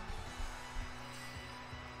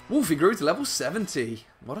 Wolfie grew to level 70.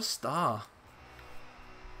 What a star.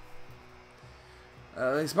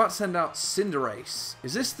 He's about to send out Cinderace.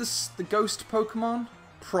 Is this the ghost Pokemon?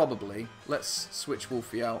 Probably. Let's switch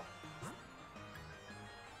Wolfie out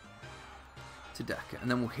to Decker, and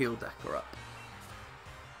then we'll heal Decker up.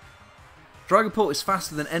 Dragapult is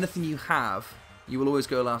faster than anything you have. You will always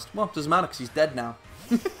go last. Well, doesn't matter because he's dead now.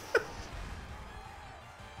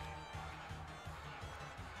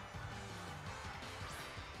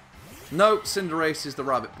 No, Cinderace is the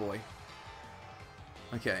rabbit boy.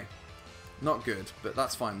 Okay. Not good, but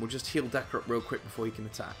that's fine. We'll just heal Decker up real quick before he can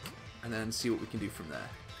attack. And then see what we can do from there.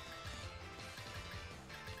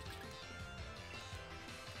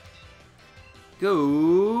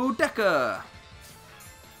 Go, Decker!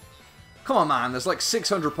 Come on, man. There's like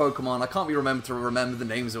 600 Pokemon. I can't be remembered to remember the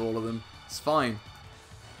names of all of them. It's fine.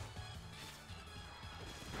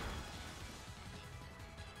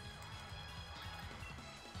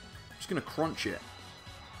 Just gonna crunch it.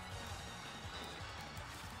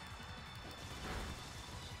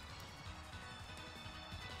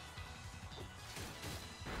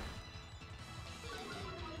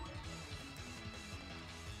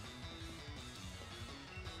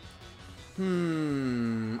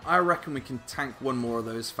 I reckon we can tank one more of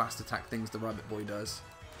those fast attack things the rabbit boy does.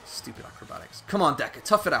 Stupid acrobatics. Come on, Decker.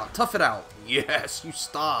 Tough it out. Tough it out. Yes, you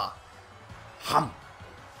star. Hum.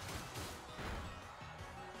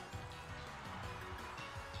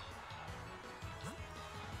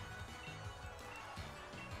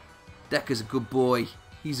 Decker's a good boy.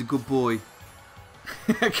 He's a good boy.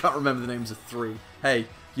 I can't remember the names of 3. Hey,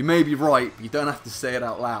 you may be right, but you don't have to say it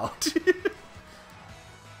out loud.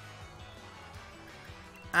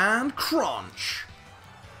 And crunch.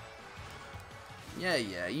 Yeah,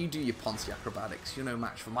 you do your Poncy acrobatics. You're no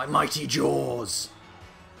match for my mighty jaws.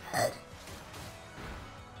 Head.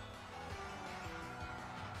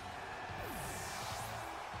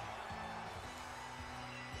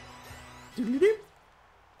 Doodly-doo.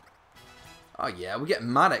 Oh yeah, we get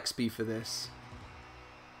mad XP for this.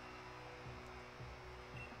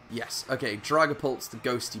 Yes. Okay, Dragapult's the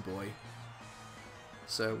ghosty boy.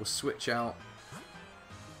 So we'll switch out.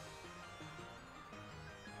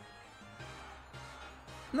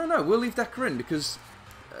 No, we'll leave Decker in because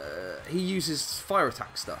he uses fire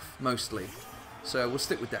attack stuff, mostly. So we'll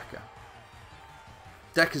stick with Decker.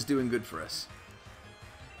 Decker's doing good for us.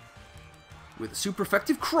 With a super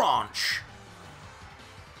effective Crunch!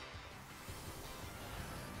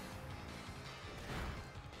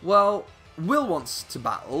 Well, Will wants to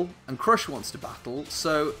battle, and Crush wants to battle,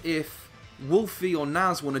 so if Wolfie or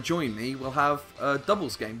Naz want to join me, we'll have a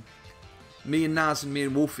doubles game. Me and Naz and me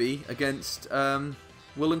and Wolfie against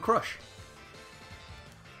Will and Crush.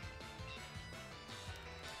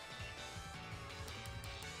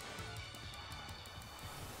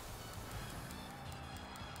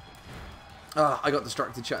 I got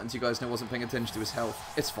distracted chatting to you guys and I wasn't paying attention to his health.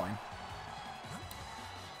 It's fine.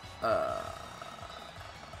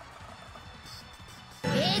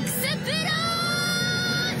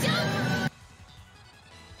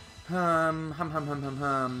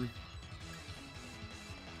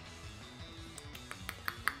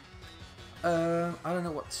 I don't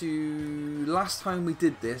know what to... Last time we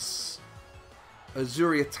did this,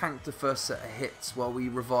 Azuria tanked the first set of hits while we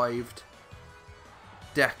revived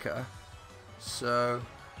Decker. So...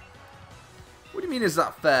 What do you mean is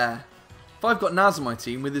that fair? If I've got Naz on my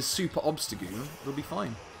team with his super Obstagoon, it'll be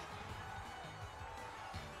fine.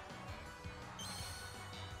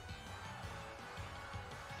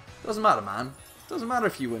 Doesn't matter, man. Doesn't matter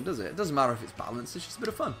if you win, does it? It doesn't matter if it's balanced. It's just a bit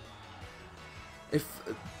of fun.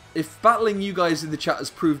 If battling you guys in the chat has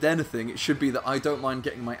proved anything, it should be that I don't mind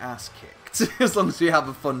getting my ass kicked. As long as we have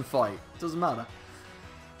a fun fight. Doesn't matter.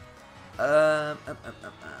 Let's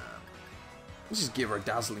just give her a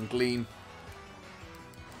Dazzling Gleam.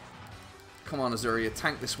 Come on, Azuria.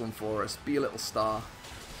 Tank this one for us. Be a little star.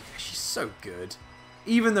 Yeah, she's so good.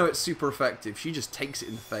 Even though it's super effective, she just takes it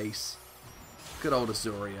in the face. Good old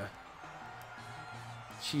Azuria.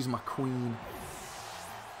 She's my queen.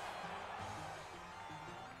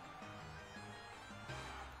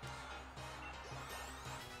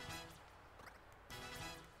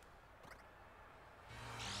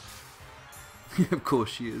 Of course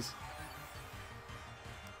she is.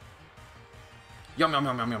 Yum yum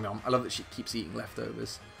yum yum yum yum. I love that she keeps eating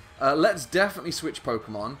leftovers. Let's definitely switch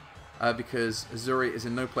Pokemon because Azuria is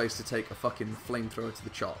in no place to take a fucking flamethrower to the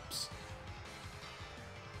chops.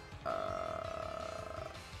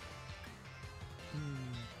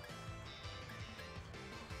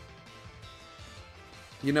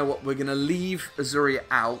 You know what? We're gonna leave Azuria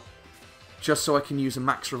out just so I can use a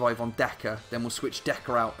max revive on Decker. Then we'll switch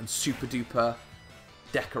Decker out and super duper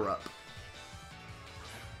Decker up.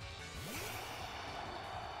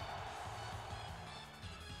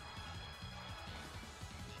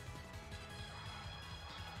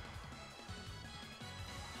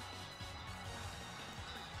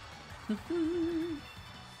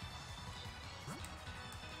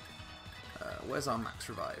 Where's our max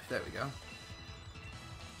revive? There we go.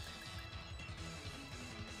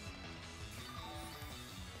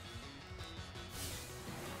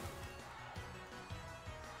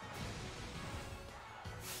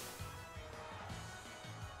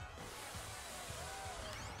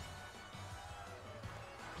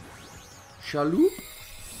 Shaloop?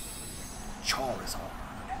 Charizard.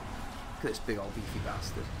 Look at this big old beefy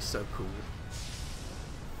bastard. He's so cool.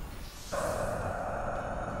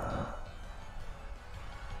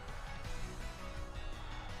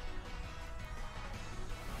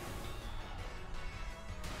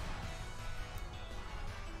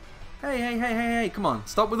 Hey, come on.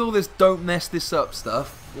 Stop with all this don't mess this up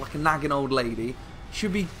stuff, like a nagging old lady.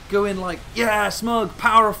 Should be going like, yeah, Smug,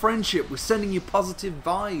 power of friendship, we're sending you positive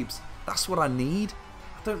vibes. That's what I need.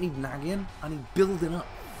 I don't need nagging, I need building up.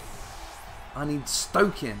 I need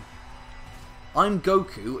stoking. I'm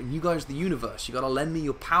Goku, and you guys are the universe. You gotta lend me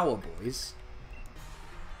your power, boys.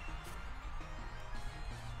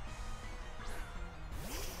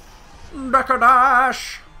 Decker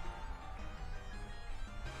Dash!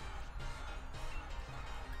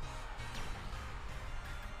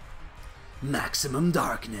 Maximum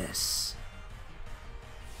darkness.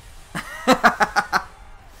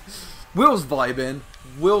 Will's vibing.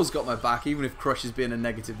 Will's got my back, even if Crush is being a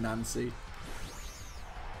negative Nancy.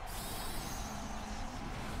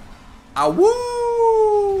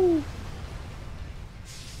 Awoo!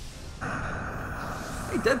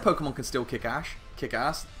 Hey, dead Pokemon can still kick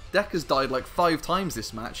ass. Decker's died like 5 times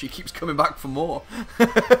this match. He keeps coming back for more.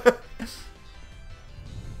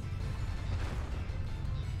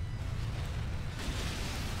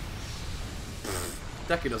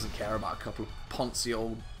 Decker doesn't care about a couple of poncy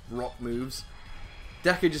old rock moves.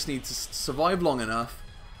 Deku just needs to survive long enough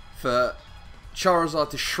for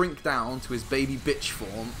Charizard to shrink down to his baby bitch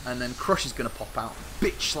form, and then Crush is going to pop out and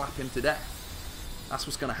bitch slap him to death. That's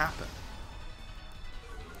what's going to happen.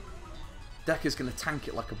 Deku's going to tank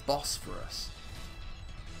it like a boss for us.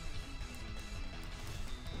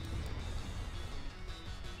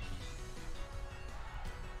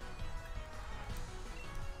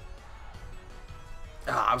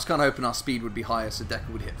 I was kind of hoping our speed would be higher so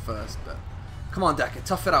Deku would hit first, but... Come on, Deku,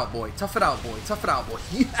 tough it out, boy. Tough it out, boy. Tough it out, boy.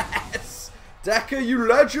 Yes! Deku, you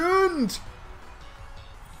legend!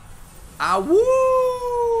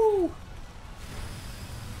 Woo!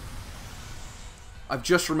 I've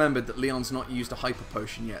just remembered that Leon's not used a Hyper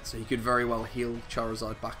Potion yet, so he could very well heal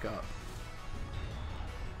Charizard back up.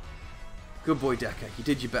 Good boy, Deku. You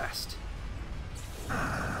did your best.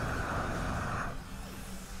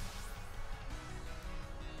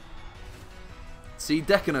 See,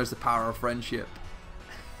 Deku knows the power of friendship.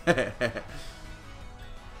 I'm going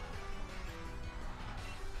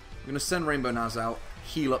to send Rainbow Naz out,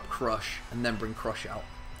 heal up Crush, and then bring Crush out.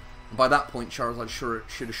 And by that point, Charizard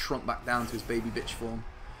should have shrunk back down to his baby bitch form.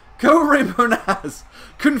 Go, Rainbow Naz!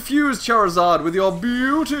 Confuse Charizard with your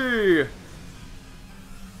beauty!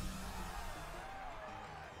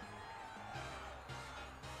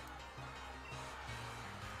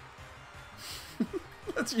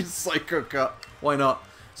 Let's use Psycho Cut. Why not?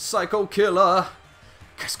 Psycho Killer!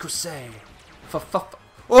 Qu'est-ce que c'est?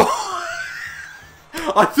 Oh!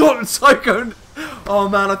 I thought Psycho... Oh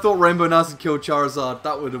man, I thought Rainbow Naz had killed Charizard.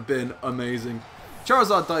 That would have been amazing.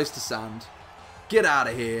 Charizard dies to sand. Get out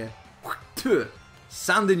of here.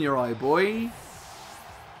 Sand in your eye, boy.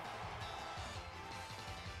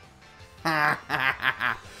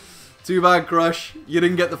 Too bad, Crush. You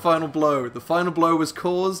didn't get the final blow. The final blow was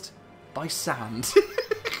caused by sand.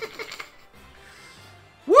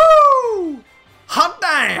 Woo! Hot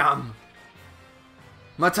damn!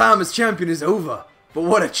 My time as champion is over, but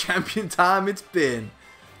what a champion time it's been.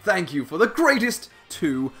 Thank you for the greatest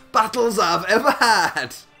 2 battles I've ever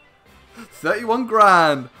had. 31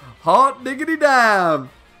 grand. Hot diggity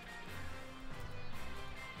damn.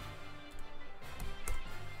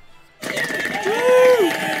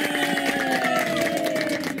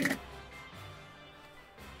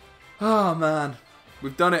 Oh man,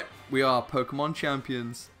 we've done it. We are Pokemon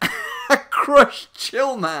champions. Crush,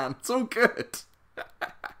 chill, man. It's all good.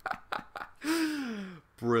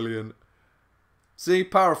 Brilliant. See,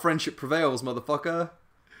 power of friendship prevails, motherfucker.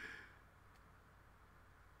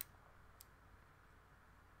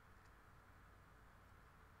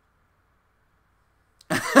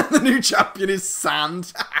 The new champion is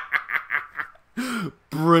Sand.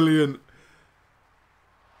 Brilliant.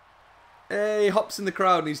 Hey, Hop's in the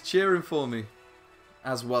crowd and he's cheering for me.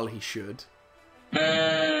 As well he should.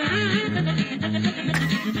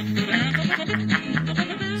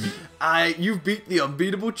 You've beat the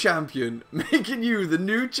unbeatable champion, making you the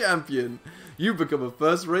new champion. You become a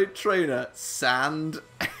first-rate trainer, Sand.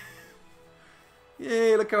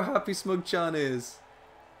 Yay, look how happy Smug-chan is.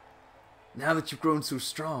 Now that you've grown so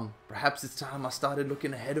strong, perhaps it's time I started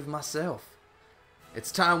looking ahead of myself.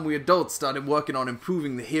 It's time we adults started working on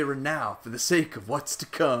improving the here and now for the sake of what's to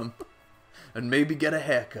come. And maybe get a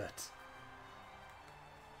haircut.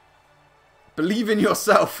 Believe in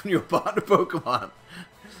yourself and your partner Pokemon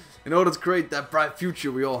in order to create that bright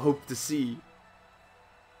future we all hope to see.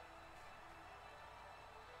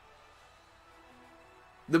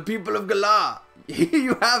 The people of Galar, here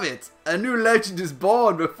you have it. A new legend is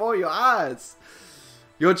born before your eyes.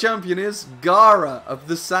 Your champion is Gara of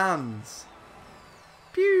the Sands.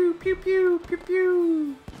 Pew, pew, pew, pew,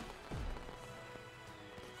 pew.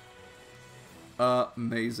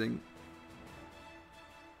 Amazing.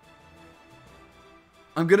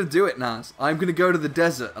 I'm gonna do it, Naz. I'm gonna go to the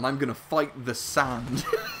desert and I'm gonna fight the sand.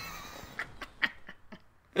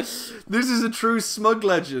 This is a true Smug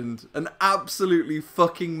legend. An absolutely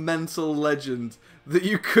fucking mental legend that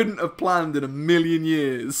you couldn't have planned in a million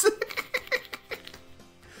years.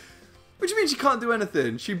 Which means she can't do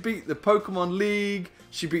anything. She beat the Pokemon League.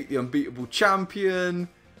 She beat the unbeatable champion.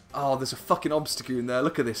 Oh, there's a fucking Obstagoon there.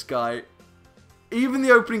 Look at this guy. Even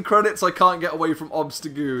the opening credits, I can't get away from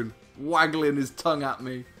Obstagoon. Waggling his tongue at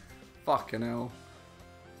me. Fucking hell.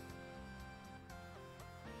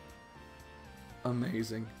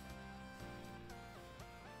 Amazing.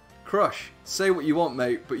 Crush, say what you want,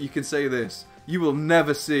 mate, but you can say this. You will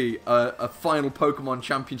never see a final Pokemon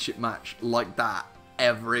Championship match like that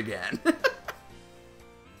ever again.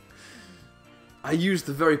 I used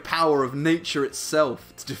the very power of nature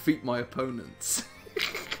itself to defeat my opponents.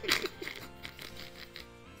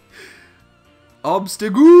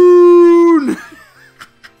 Obstagoon!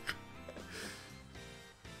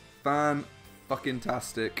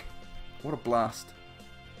 Fan-fucking-tastic. What a blast.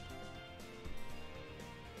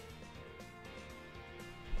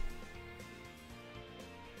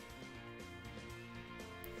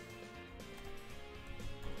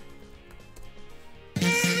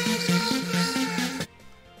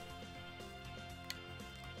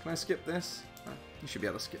 Can I skip this? Oh, you should be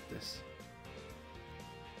able to skip this.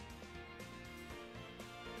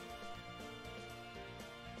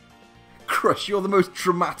 Crush, you're the most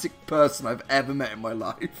dramatic person I've ever met in my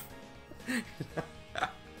life.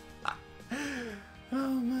 Oh,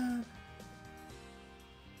 man.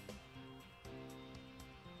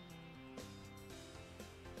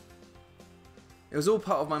 It was all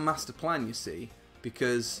part of my master plan, you see,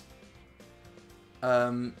 because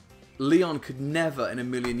Leon could never in a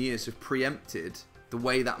million years have preempted the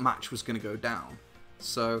way that match was going to go down.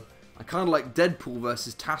 So I kind of like Deadpool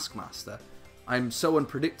versus Taskmaster. I'm so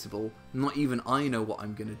unpredictable, not even I know what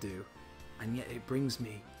I'm going to do. And yet it brings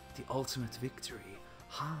me the ultimate victory.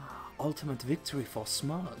 Ha! Ultimate victory for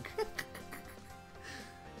Smug.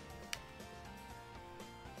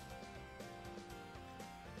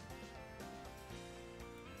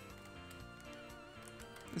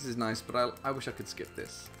 This is nice, but I wish I could skip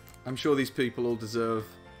this. I'm sure these people all deserve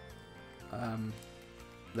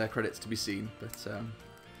their credits to be seen, but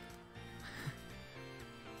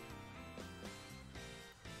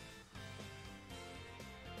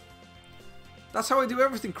that's how I do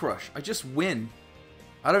everything, Crush. I just win.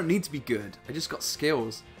 I don't need to be good. I just got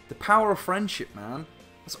skills. The power of friendship, man.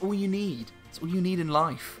 That's all you need. That's all you need in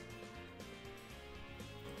life.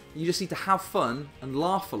 You just need to have fun and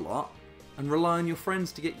laugh a lot and rely on your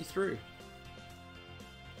friends to get you through.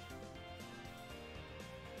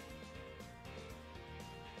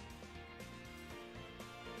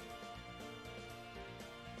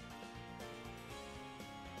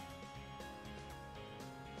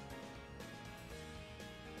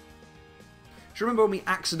 Do you remember when we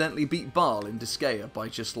accidentally beat Baal in Disgaea by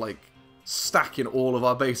just like stacking all of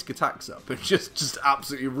our basic attacks up and just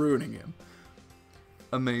absolutely ruining him?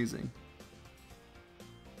 Amazing.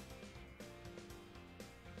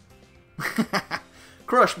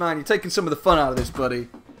 Crush, man, you're taking some of the fun out of this, buddy.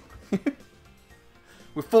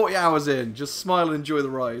 We're 40 hours in. Just smile and enjoy the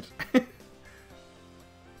ride.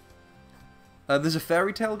 There's a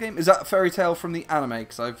Fairy Tail game. Is that a Fairy Tail from the anime?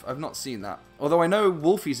 Because I've not seen that. Although I know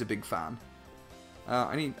Wolfie's a big fan.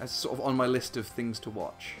 I need sort of on my list of things to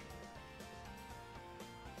watch.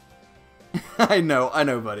 I know,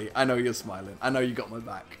 buddy. I know you're smiling. I know you got my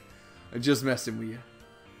back. I'm just messing with you.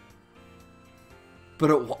 But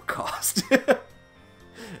at what cost?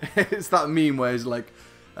 It's that meme where it's like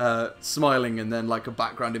smiling and then like a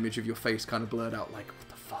background image of your face kind of blurred out. Like, what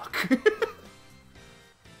the fuck?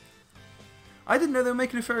 I didn't know they were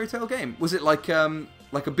making a Fairy Tail game. Was it like a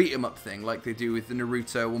beat 'em up thing, like they do with the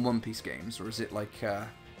Naruto and One Piece games, or is it like an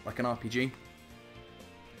RPG?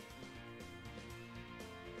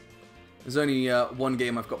 There's only one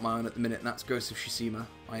game I've got my own at the minute, and that's Ghost of Tsushima.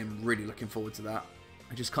 I am really looking forward to that.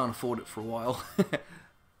 I just can't afford it for a while.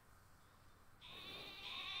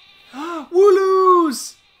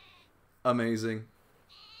 Wooloos! Amazing.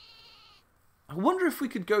 I wonder if we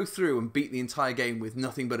could go through and beat the entire game with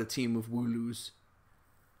nothing but a team of Wooloos.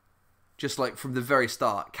 Just like from the very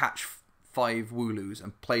start, catch 5 Wooloos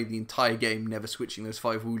and play the entire game never switching those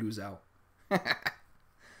 5 Wooloos out.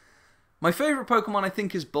 My favourite Pokemon I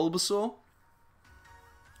think is Bulbasaur.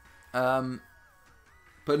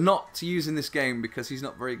 But not to use in this game because he's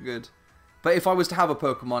not very good. But if I was to have a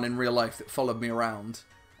Pokemon in real life that followed me around,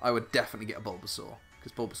 I would definitely get a Bulbasaur.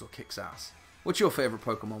 Because Bulbasaur kicks ass. What's your favourite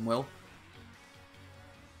Pokemon, Will?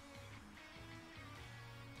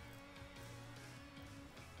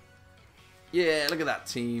 Yeah, look at that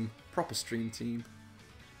team. Proper stream team.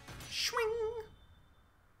 Swing!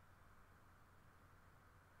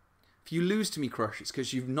 If you lose to me, Crush, it's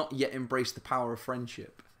because you've not yet embraced the power of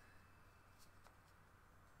friendship.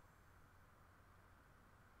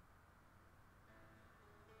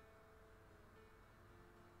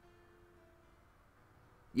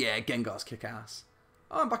 Yeah, Gengar's kick ass.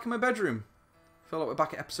 Oh, I'm back in my bedroom. Feel like we're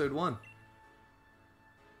back at episode 1.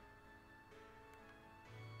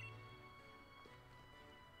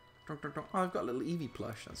 Oh, I've got a little Eevee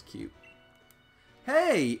plush. That's cute.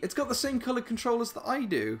 Hey, it's got the same colour controllers that I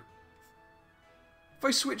do. If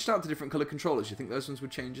I switched out to different colour controllers, you think those ones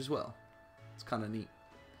would change as well? It's kind of neat.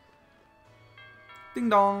 Ding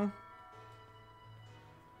dong.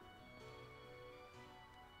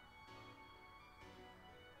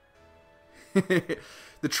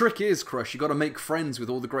 The trick is, Crush, you got to make friends with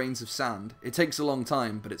all the grains of sand. It takes a long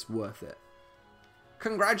time, but it's worth it.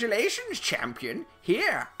 Congratulations, champion.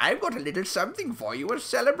 Here, I've got a little something for you as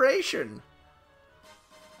celebration.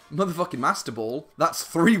 Motherfucking Master Ball. That's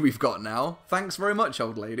 3 we've got now. Thanks very much,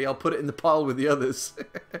 old lady. I'll put it in the pile with the others.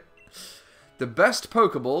 The best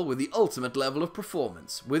Pokeball with the ultimate level of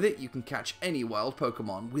performance. With it, you can catch any wild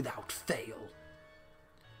Pokemon without fail.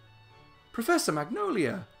 Professor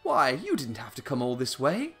Magnolia, why, you didn't have to come all this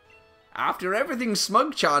way. After everything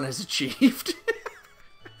Smug-chan has achieved,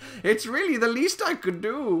 it's really the least I could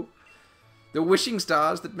do. The wishing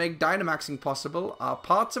stars that make Dynamaxing possible are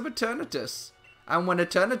parts of Eternatus. And when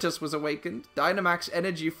Eternatus was awakened, Dynamax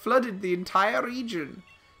energy flooded the entire region.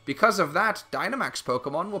 Because of that, Dynamax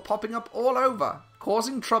Pokemon were popping up all over,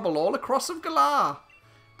 causing trouble all across of Galar.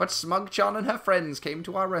 But Smug-chan and her friends came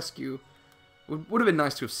to our rescue. Would have been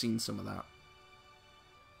nice to have seen some of that.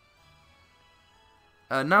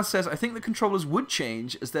 Naz says, I think the controllers would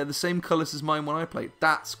change as they're the same colours as mine when I played.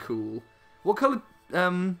 That's cool. What colour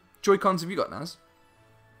Joy-Cons have you got, Naz?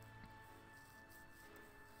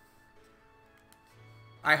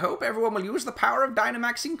 I hope everyone will use the power of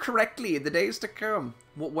Dynamaxing correctly in the days to come.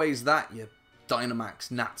 What way is that, you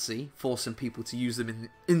Dynamax Nazi? Forcing people to use them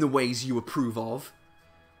in the ways you approve of.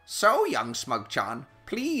 So, young Smug-chan,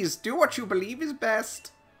 please do what you believe is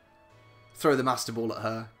best. Throw the Master Ball at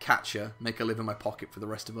her, catch her, make her live in my pocket for the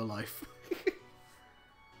rest of her life.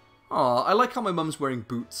 Aw, I like how my mum's wearing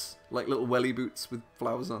boots, like little welly boots with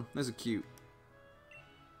flowers on. Those are cute.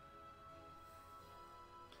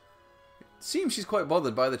 It seems she's quite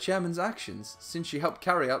bothered by the chairman's actions, since she helped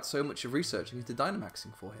carry out so much of researching into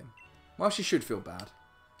Dynamaxing for him. Well, she should feel bad.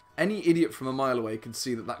 Any idiot from a mile away could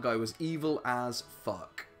see that that guy was evil as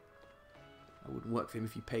fuck. I wouldn't work for him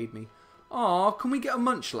if he paid me. Aw, can we get a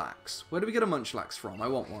Munchlax? Where do we get a Munchlax from? I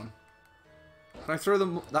want one. Can I throw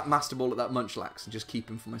that Master Ball at that Munchlax and just keep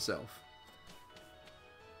him for myself?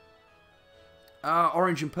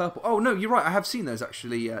 Orange and purple. Oh, no, you're right. I have seen those,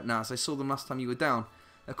 actually, Naz. I saw them last time you were down.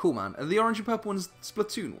 They're cool, man. Are the orange and purple ones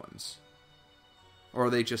Splatoon ones? Or are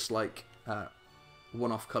they just, like,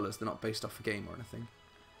 one-off colours? They're not based off a game or anything.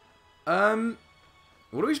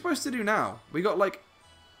 What are we supposed to do now? We got, like,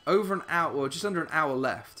 over an hour, or just under an hour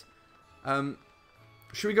left.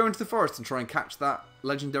 Should we go into the forest and try and catch that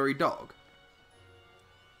legendary dog?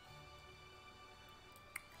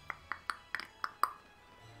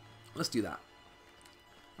 Let's do that.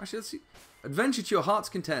 Actually, let's see. Adventure to your heart's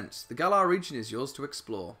content. The Galar region is yours to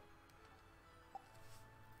explore.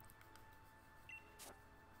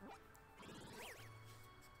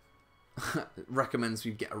 It recommends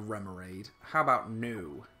we get a Remoraid. How about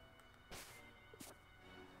no?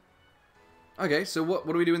 Okay, so what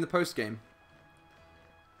do we do in the post game?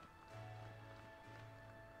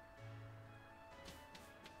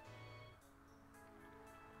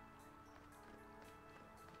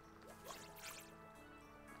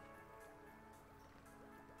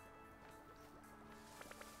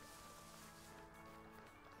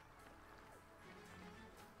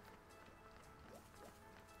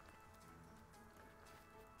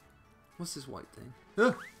 What's this white thing?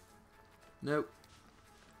 Ah! Nope.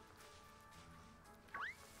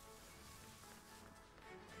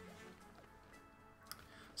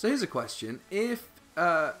 So here's a question. If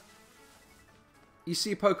you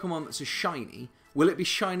see a Pokemon that's a shiny, will it be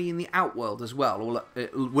shiny in the Outworld as well? Or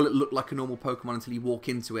will it look like a normal Pokemon until you walk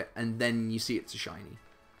into it and then you see it's a shiny?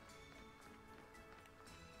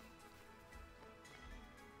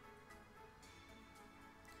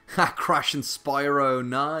 Ha! Crash and Spyro,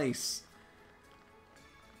 nice!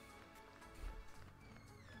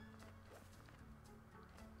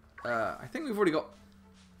 I think we've already got...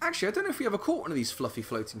 Actually, I don't know if we ever caught one of these fluffy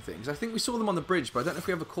floating things. I think we saw them on the bridge, but I don't know if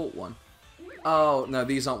we ever caught one. Oh, no,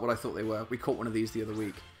 these aren't what I thought they were. We caught one of these the other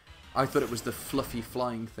week. I thought it was the fluffy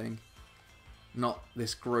flying thing. Not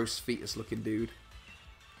this gross fetus-looking dude.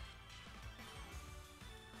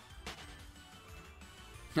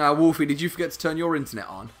 Ah, Wolfie, did you forget to turn your internet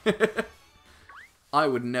on? I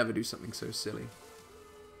would never do something so silly.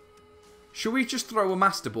 Should we just throw a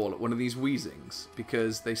Master Ball at one of these Weezings?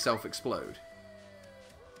 Because they self-explode.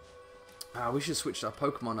 Ah, we should switch our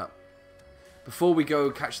Pokemon up. Before we go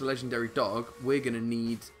catch the legendary dog, we're going to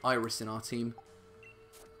need Iris in our team.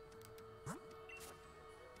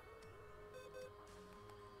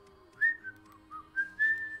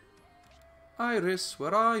 Iris,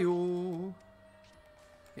 where are you?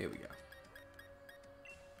 Here we go.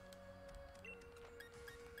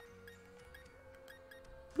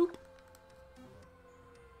 Bloop.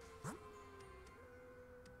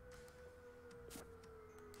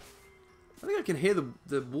 I think I can hear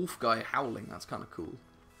the wolf guy howling. That's kind of cool.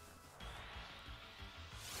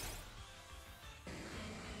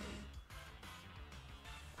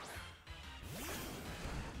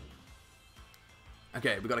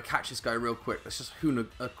 Okay, we've got to catch this guy real quick. Let's just hoon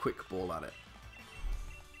a quick ball at it.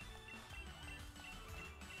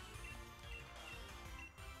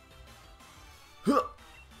 Huh!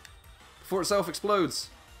 Before it self-explodes.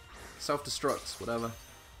 Self-destructs, whatever.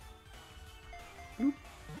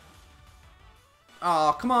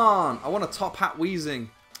 Oh, come on! I want a top hat Weezing.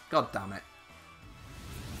 God damn it.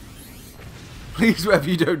 Please, wherever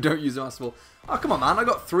you don't use a Master Ball. Oh, come on, man. I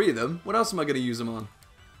got 3 of them. What else am I going to use them on?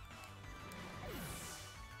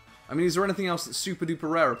 I mean, is there anything else that's super duper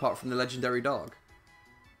rare apart from the legendary dog?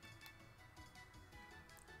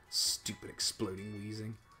 Stupid exploding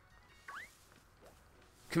Weezing.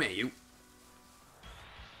 Come here, you.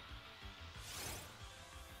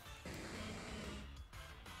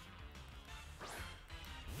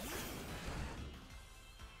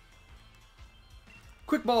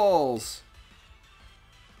 Quick balls!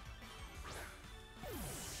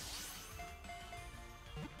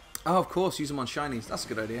 Oh, of course, use them on shinies. That's a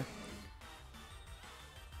good idea.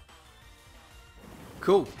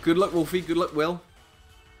 Cool. Good luck, Wolfie. Good luck, Will.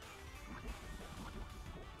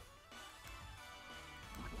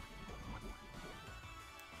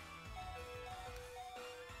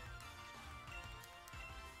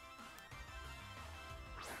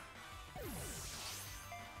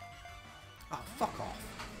 Oh, fuck off.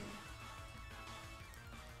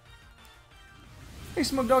 Hey,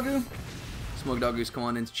 Smug Doggo. Smug Doggo's come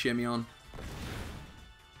on in to cheer me on.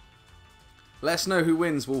 Let us know who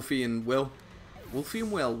wins, Wolfie and Will. Wolfie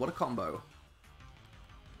and Will, what a combo.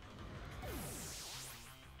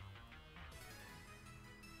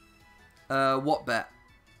 What bet?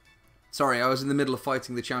 Sorry, I was in the middle of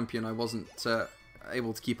fighting the champion. I wasn't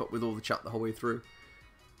able to keep up with all the chat the whole way through.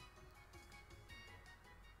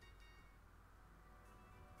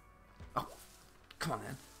 Oh, come on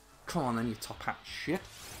then. Come on then, you top hat shit.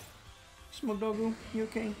 Smug Doggo, you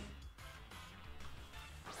okay?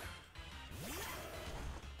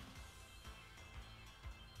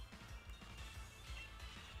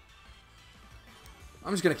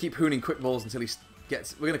 I'm just going to keep hooning quick balls until he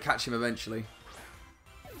gets... We're going to catch him eventually.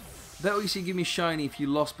 Bet what you see give me shiny if you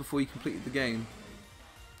lost before you completed the game.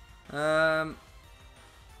 Fucking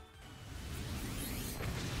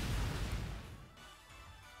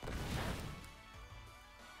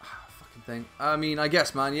thing. I mean, I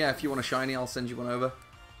guess, man. Yeah, if you want a shiny, I'll send you one over.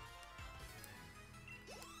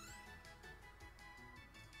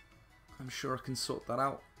 I'm sure I can sort that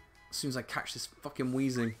out as soon as I catch this fucking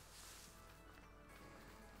Weezing.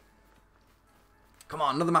 Come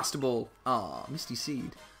on, another Master Ball. Ah, Misty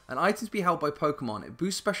Seed. An item to be held by Pokemon. It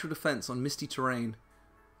boosts special defense on misty terrain.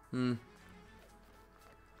 A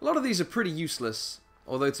lot of these are pretty useless.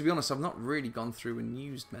 Although, to be honest, I've not really gone through and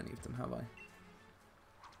used many of them, have I?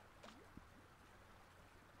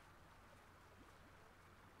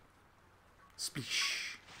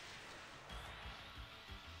 Spleesh.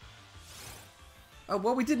 Oh,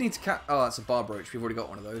 well, we did need to catch... Oh, that's a Barbroach. We've already got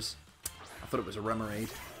one of those. I thought it was a Remoraid.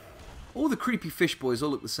 All the creepy fish boys all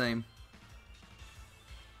look the same.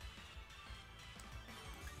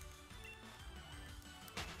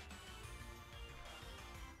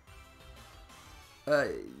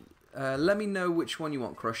 Let me know which one you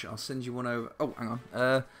want, Crush. I'll send you one over. Oh, hang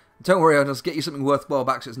on. Don't worry, I'll just get you something worthwhile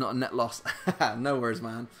back so it's not a net loss. No worries,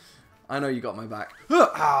 man. I know you got my back.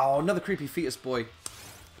 Ow, another creepy fetus boy.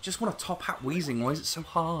 I just want a top hat Weezing. Why is it so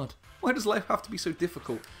hard? Why does life have to be so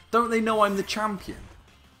difficult? Don't they know I'm the champion?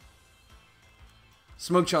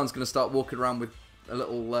 Smugcharn's going to start walking around with a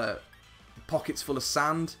little pockets full of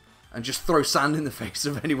sand and just throw sand in the face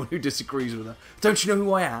of anyone who disagrees with her. Don't you know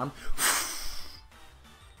who I am?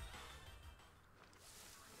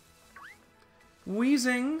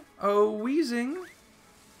 Weezing. Oh, Weezing.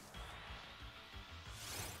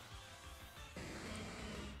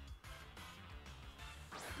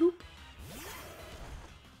 Boop.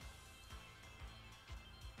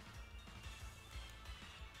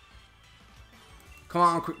 Come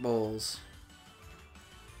on, quick balls.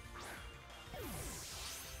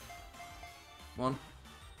 1,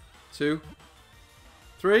 2,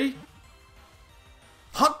 3.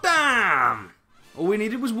 Hot damn! All we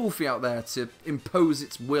needed was Wolfie out there to impose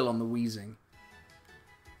its will on the Weezing.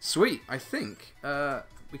 Sweet, I think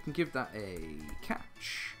we can give that a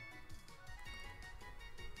catch.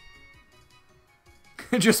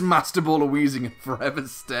 Just Master Ball a Weezing and forever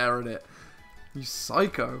stare at it. You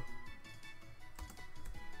psycho.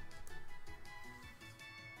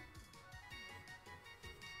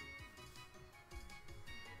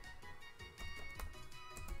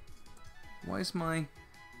 Why is my...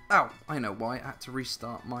 Oh, I know why. I had to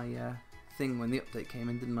restart my thing when the update came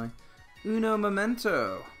in, didn't I? Uno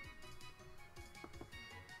momento.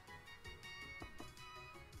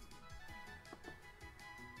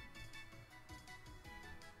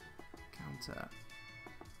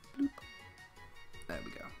 bloop. There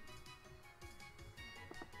we go.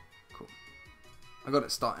 Cool. I got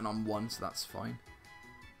it starting on 1, so that's fine.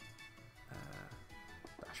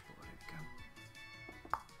 Dashboard, here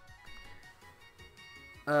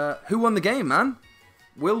we go. Who won the game, man?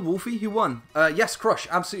 Will, Wolfie, who won? Yes, Crush,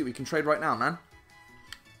 absolutely. We can trade right now, man.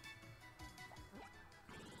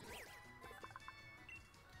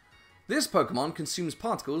 This Pokemon consumes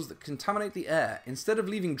particles that contaminate the air. Instead of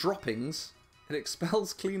leaving droppings, it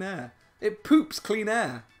expels clean air. It poops clean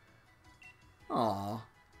air. Aww.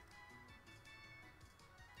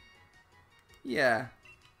 Yeah.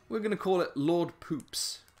 We're going to call it Lord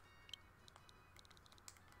Poops.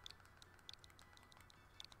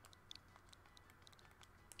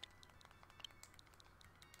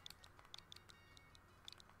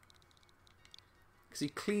 Because he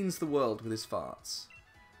cleans the world with his farts.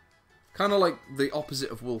 Kind of like the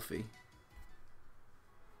opposite of Wolfie.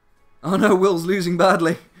 Oh no, Will's losing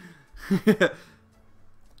badly. Good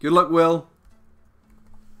luck, Will.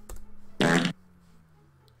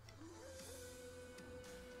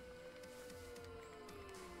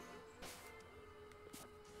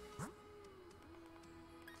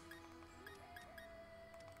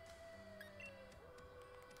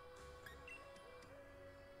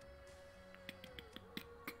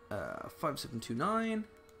 Uh, 5729.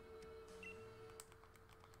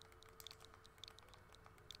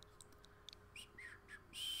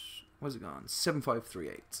 Where's it gone?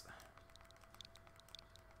 7538.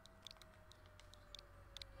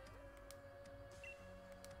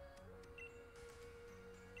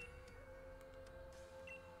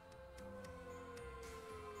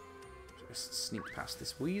 Just sneak past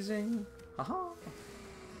this Weezing. Haha.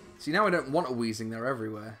 See, now I don't want a Weezing. They're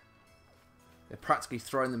everywhere. They're practically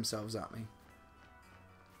throwing themselves at me.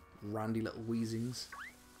 Randy little Weezings.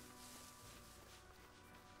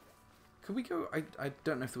 Could we go... I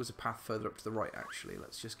don't know if there was a path further up to the right, actually.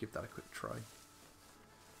 Let's just give that a quick try.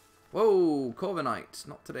 Whoa! Corviknight.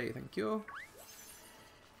 Not today, thank you.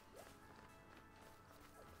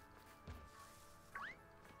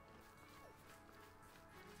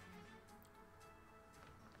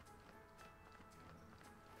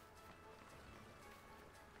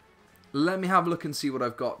 Let me have a look and see what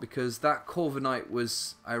I've got, because that Corviknight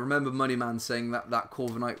was... I remember Moneyman saying that that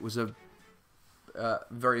Corviknight was a...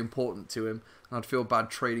 very important to him, and I'd feel bad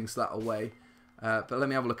trading that away. But let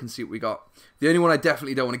me have a look and see what we got. The only one I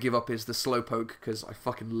definitely don't want to give up is the Slowpoke, because I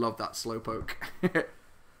fucking love that Slowpoke.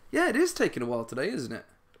 Yeah, it is taking a while today, isn't it?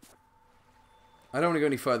 I don't want to go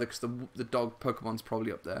any further because the dog Pokemon's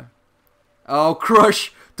probably up there. Oh,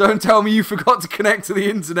 Crush! Don't tell me you forgot to connect to the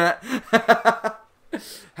internet.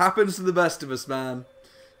 Happens to the best of us, man.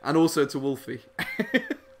 And also to Wolfie.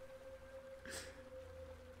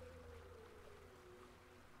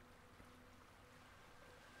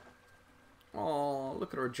 Oh,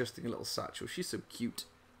 look at her adjusting a little satchel. She's so cute.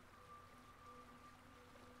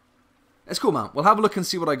 It's cool, man. We'll have a look and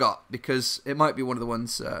see what I got, because it might be one of the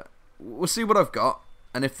ones... we'll see what I've got,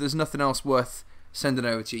 and if there's nothing else worth sending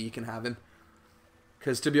over to you, you can have him.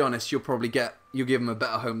 Because, to be honest, you'll give him a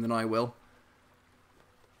better home than I will.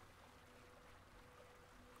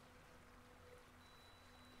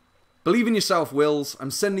 Believe in yourself, Wills. I'm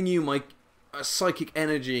sending you my psychic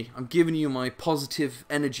energy. I'm giving you my positive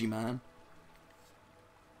energy, man.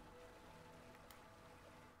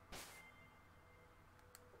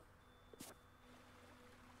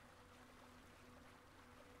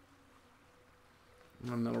 I'm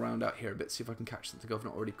going to mill around out here a bit, see if I can catch something I've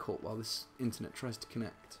not already caught while this internet tries to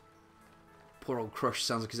connect. Poor old Crush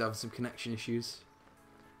sounds like he's having some connection issues.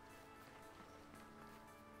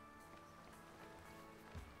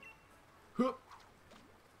 Huh.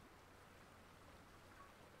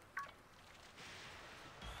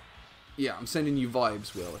 Yeah, I'm sending you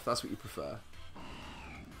vibes, Will, if that's what you prefer.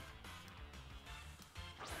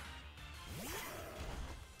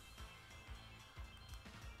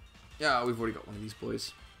 Yeah, we've already got one of these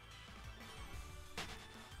boys.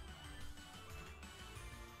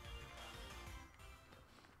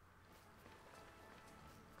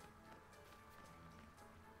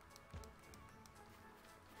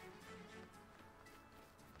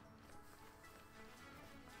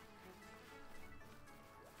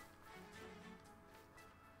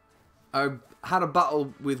 I had a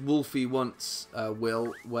battle with Wolfie once,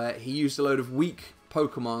 Will, where he used a load of weak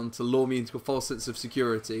Pokemon to lure me into a false sense of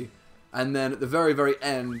security. And then at the very, very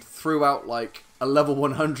end, threw out like a level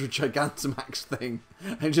 100 Gigantamax thing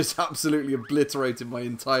and just absolutely obliterated my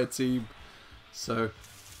entire team. So,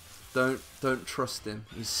 don't trust him.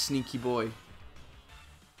 He's a sneaky boy.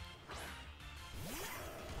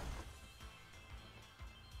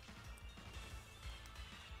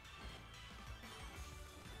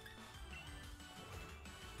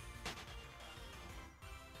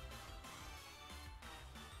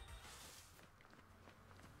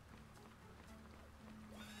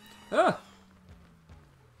 Ah!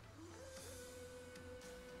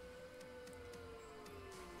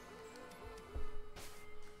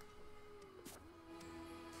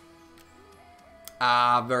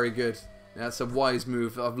 Ah, very good. That's a wise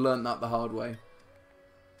move. I've learnt that the hard way.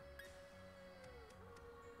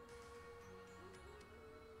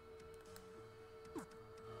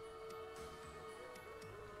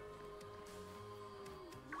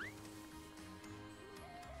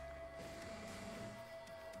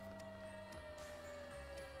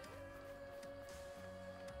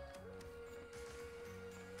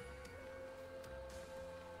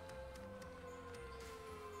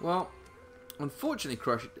 Well, unfortunately,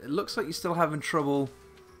 Crush, it looks like you're still having trouble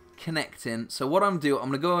connecting. So what I'm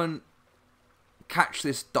going to go and catch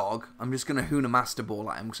this dog. I'm just going to Huna Master Ball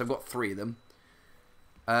at him because I've got 3 of them.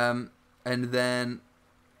 And then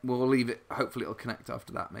we'll leave it. Hopefully it'll connect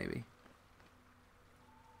after that, maybe.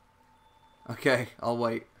 Okay, I'll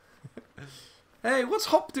wait. Hey, what's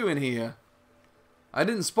Hop doing here? I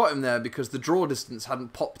didn't spot him there because the draw distance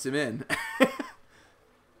hadn't popped him in.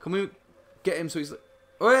 Can we get him so he's like...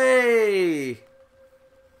 Hey!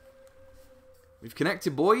 We've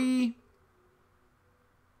connected, boy.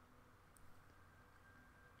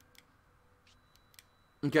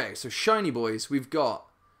 Okay, so shiny boys. We've got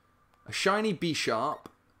a shiny B Sharp.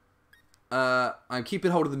 I'm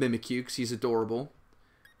keeping hold of the Mimikyu because he's adorable.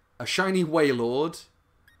 A shiny Wailord.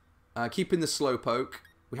 Keeping the Slowpoke.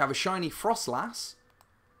 We have a shiny Frostlass.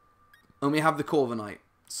 And we have the Corviknight.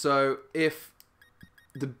 So if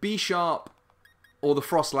the B Sharp or the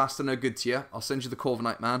Frostlass are no good to you, I'll send you the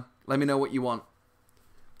Corviknight, man. Let me know what you want.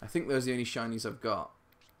 I think those are the only shinies I've got.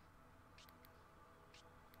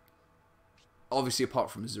 Obviously,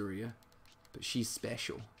 apart from Azuria. But she's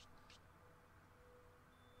special.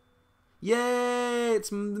 Yay!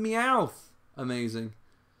 It's the Meowth! Amazing.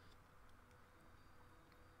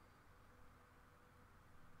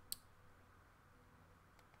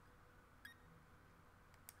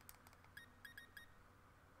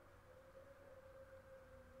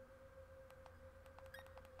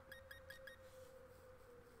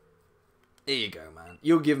 There you go, man.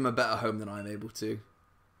 You'll give him a better home than I'm able to.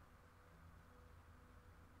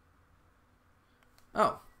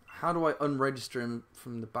 Oh, how do I unregister him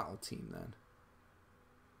from the battle team then?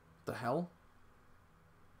 The hell?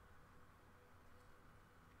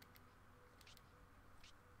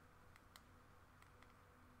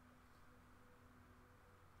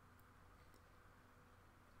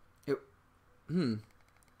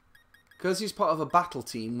 Because he's part of a battle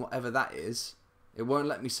team, whatever that is, it won't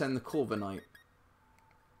let me send the Corviknight.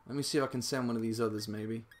 Let me see if I can send one of these others,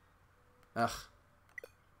 maybe. Ugh.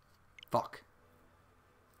 Fuck.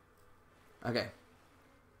 Okay.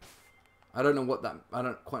 I don't know what that... I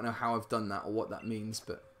don't quite know how I've done that or what that means,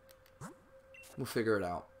 but... we'll figure it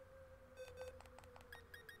out.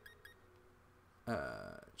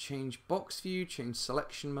 Change box view, change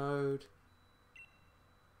selection mode.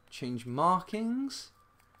 Change markings.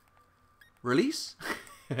 Release?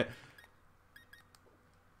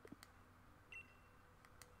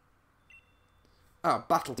 Oh,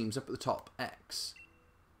 battle teams up at the top. X.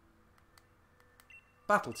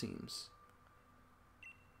 Battle teams.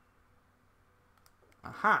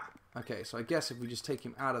 Aha! Okay, so I guess if we just take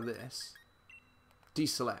him out of this...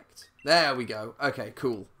 deselect. There we go. Okay,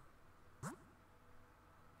 cool.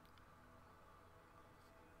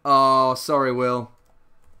 Oh, sorry, Will.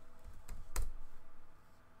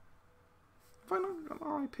 If I don't got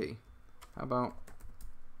an RIP. How about...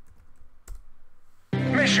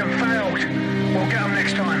 Mission failed. We'll get them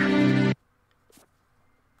next time.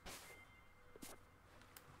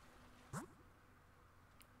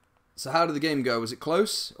 So how did the game go? Was it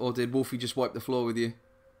close? Or did Wolfie just wipe the floor with you?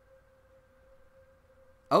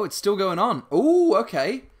 Oh, it's still going on. Oh,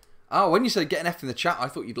 okay. Oh, when you said get an F in the chat, I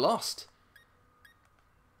thought you'd lost.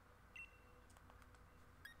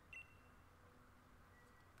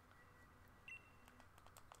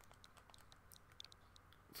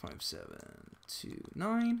 Five, 7, 2,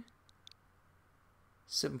 9,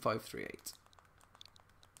 7, 5, 3, 8.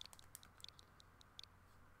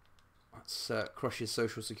 That's Crush's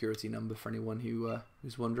social security number for anyone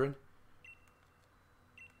who's wondering.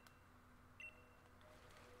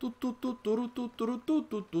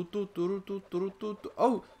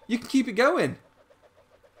 Oh, you can keep it going.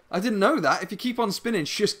 I didn't know that. If you keep on spinning,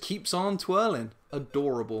 she just keeps on twirling.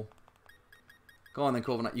 Adorable. Go on then,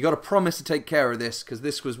 Corviknight. You got to promise to take care of this, because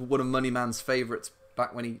this was one of Moneyman's favourites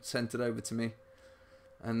back when he sent it over to me.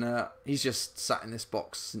 And he's just sat in this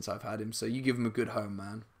box since I've had him, so you give him a good home,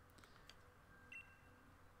 man.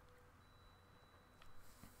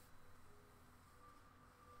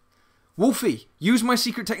 Wolfie, use my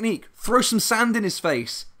secret technique. Throw some sand in his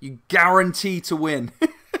face. You guarantee to win.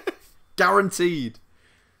 Guaranteed.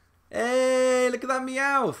 Hey, look at that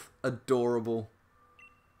Meowth. Adorable.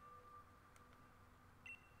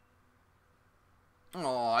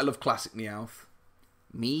 Oh, I love classic Meowth.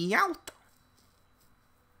 Meowth.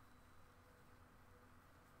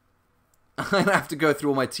 I'm gonna have to go through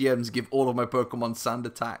all my TMs and give all of my Pokemon sand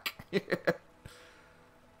attack.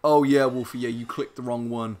 Oh yeah, Wolfie, yeah, you clicked the wrong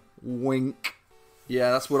one. Wink.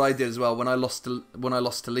 Yeah, that's what I did as well when I lost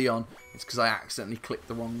to Leon. It's because I accidentally clicked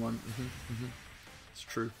the wrong one. It's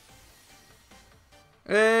true.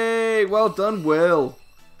 Hey, well done, Will.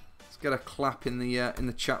 Let's get a clap in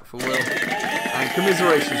the chat for Will. And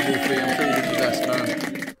commiserations, Wolfie. I'm sure you did your best,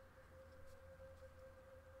 man.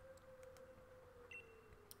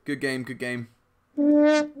 Good game, good game.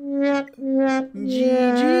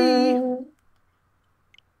 GG.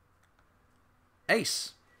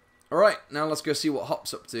 Ace. Alright, now let's go see what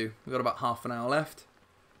Hop's up to. We've got about half an hour left.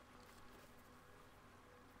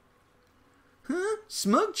 Huh?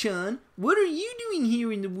 Smug-chan? What are you doing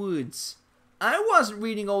here in the woods? I wasn't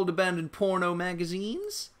reading old abandoned porno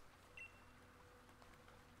magazines.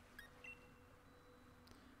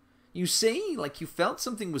 You say, like you felt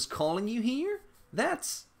something was calling you here?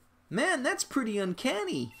 Man, that's pretty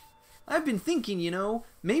uncanny. I've been thinking, you know,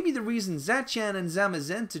 maybe the reason Zachan and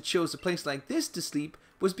Zamazenta chose a place like this to sleep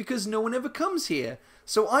was because no one ever comes here.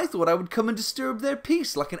 So I thought I would come and disturb their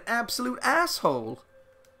peace like an absolute asshole.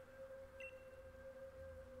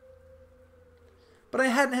 But I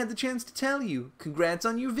hadn't had the chance to tell you. Congrats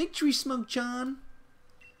on your victory, Smug-chan.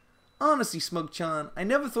 Honestly, Smug-chan, I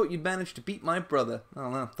never thought you'd manage to beat my brother. Oh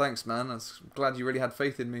no, thanks man, I'm glad you really had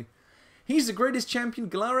faith in me. He's the greatest champion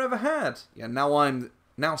Galar ever had. Yeah,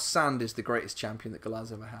 now Sand is the greatest champion that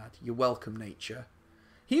Galar's ever had. You're welcome, nature.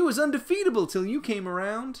 He was undefeatable till you came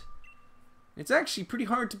around. It's actually pretty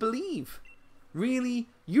hard to believe. Really,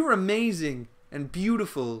 you're amazing and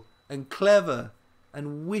beautiful and clever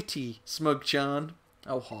and witty, Smug-chan.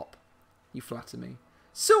 Oh, Hop, you flatter me.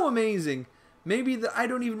 So amazing. Maybe that I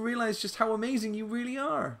don't even realize just how amazing you really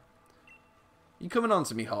are. You coming on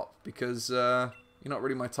to me, Hop, because you're not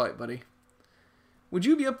really my type, buddy. Would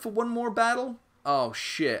you be up for one more battle? Oh,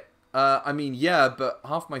 shit. I mean, yeah, but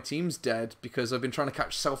half my team's dead because I've been trying to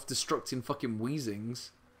catch self-destructing fucking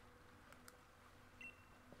Weezings.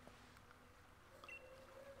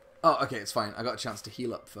 Oh, okay, it's fine. I got a chance to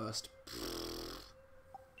heal up first.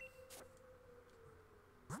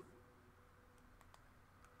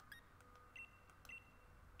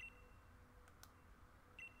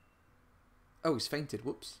 Oh, he's fainted.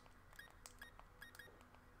 Whoops.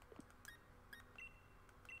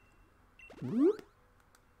 Whoop.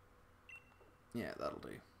 Yeah, that'll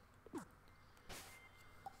do.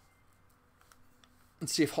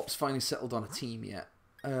 Let's see if Hop's finally settled on a team yet.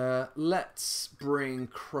 Let's bring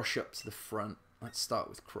Crush up to the front. Let's start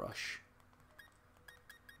with Crush.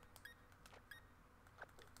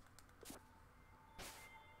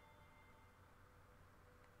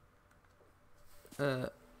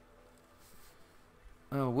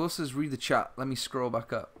 Oh, Will says read the chat. Let me scroll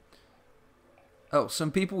back up. Oh,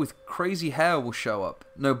 some people with crazy hair will show up.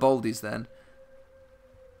 No Baldies then.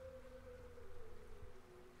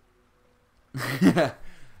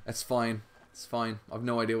 That's fine. It's fine. I've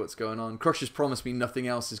no idea what's going on. Crush has promised me nothing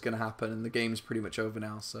else is going to happen and the game's pretty much over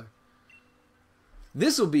now, so.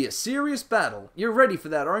 This'll be a serious battle. You're ready for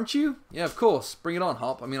that, aren't you? Yeah, of course. Bring it on,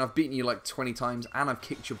 Hop. I mean, I've beaten you like 20 times and I've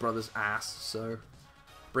kicked your brother's ass, so.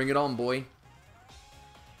 Bring it on, boy.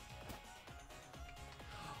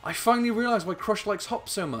 I finally realised why Crush likes Hop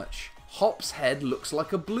so much. Hop's head looks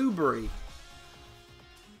like a blueberry.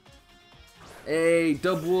 Hey,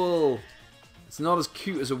 Dubwool. It's not as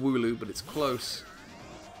cute as a Wooloo, but it's close.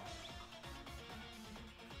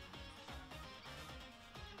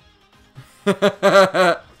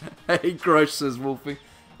 Hey, Crush, says Wolfie.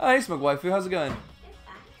 Hey, Smugwaifu, how's it going?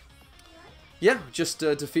 Yeah, just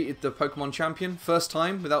defeated the Pokemon champion. First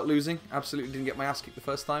time without losing. Absolutely didn't get my ass kicked the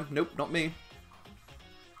first time. Nope, not me.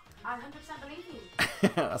 I 100% believe you.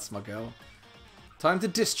 That's my girl. Time to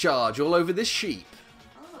discharge all over this sheep.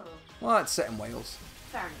 Oh. Well, it's set in Wales.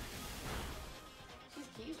 Fair enough. She's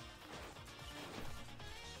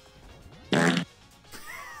cute.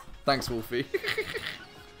 Thanks, Wolfie.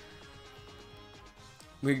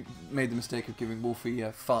 We made the mistake of giving Wolfie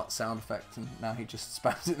a fart sound effect, and now he just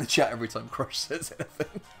spams it in the chat every time Crush says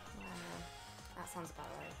anything. That sounds about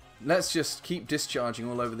right. Let's just keep discharging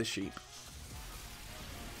all over the sheep.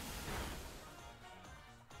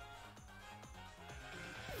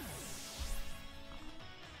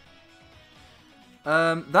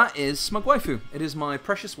 That is Smugwaifu. It is my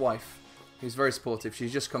precious wife. He's very supportive.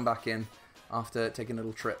 She's just come back in after taking a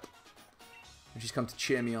little trip. And she's come to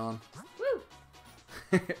cheer me on.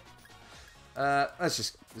 Woo! Let's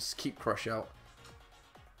just keep Crush out.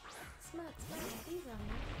 Smart, please on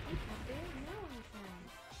me. You can't do it. No one can.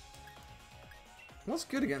 What's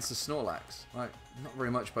good against the Snorlax? Like, not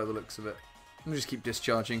very much by the looks of it. I'm just keep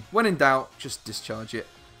discharging. When in doubt, just discharge it.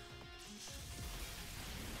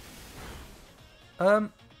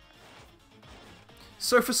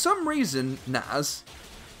 So for some reason, Naz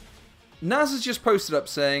has just posted up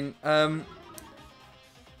saying,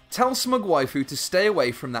 tell Smug Waifu to stay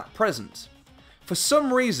away from that present. For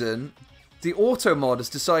some reason, the auto mod has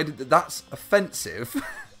decided that that's offensive.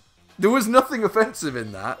 There was nothing offensive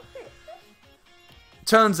in that.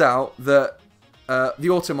 Turns out that the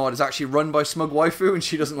auto mod is actually run by Smug Waifu, and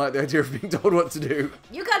she doesn't like the idea of being told what to do.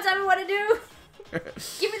 You can't tell me what to do.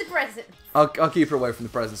 Give me the present. I'll keep her away from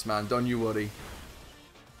the presents, man. Don't you worry.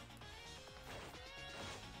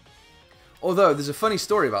 Although, there's a funny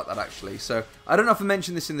story about that, actually. So, I don't know if I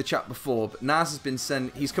mentioned this in the chat before, but Naz has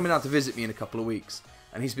been he's coming out to visit me in a couple of weeks.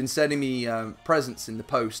 And he's been sending me presents in the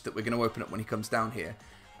post that we're going to open up when he comes down here.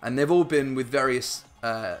 And they've all been with various,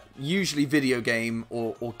 usually video game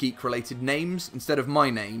or geek-related names. Instead of my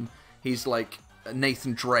name, he's like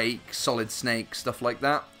Nathan Drake, Solid Snake, stuff like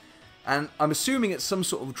that. And I'm assuming it's some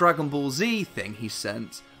sort of Dragon Ball Z thing he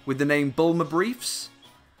sent with the name Bulma Briefs.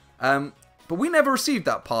 But we never received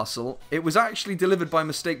that parcel. It was actually delivered by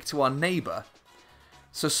mistake to our neighbour.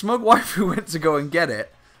 So Smug Waifu went to go and get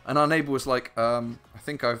it, and our neighbour was like, I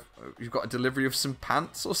think you've got a delivery of some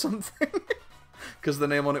pants or something. Because the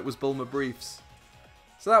name on it was Bulma Briefs.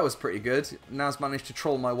 So that was pretty good. Naz managed to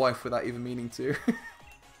troll my wife without even meaning to.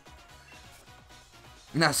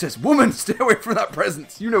 Naz says, woman, stay away from that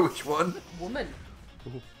present. You know which one. Woman.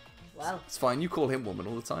 Well. It's fine, you call him woman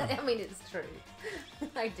all the time. I mean, it's true.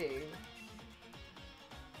 I do.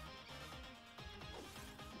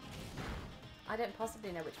 I don't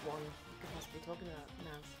possibly know which one you could possibly be talking about,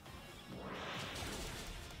 Naz.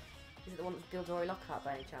 Is it the one that's Gilderoy Lockhart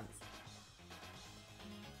by any chance?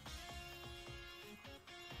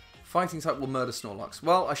 Fighting type will murder Snorlax.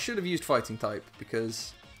 Well, I should have used fighting type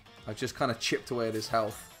because I've just kind of chipped away at his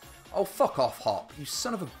health. Oh, fuck off, Hop. You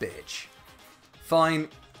son of a bitch. Fine.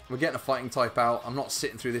 We're getting a fighting type out. I'm not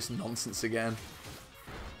sitting through this nonsense again.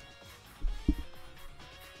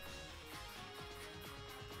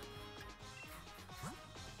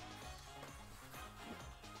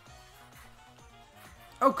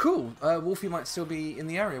 Oh, cool. Wolfie might still be in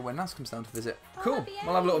the area when Naz comes down to visit. Oh, Cool. happy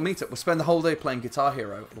We'll have a little days. meetup. We'll spend the whole day playing Guitar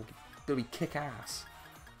Hero. It'll be kick-ass.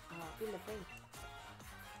 Oh, be lovely.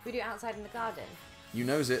 We do it outside in the garden. You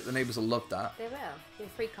knows it. The neighbours will love that. They will. Be a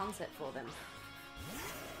free concert for them.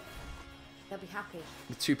 They'll be happy.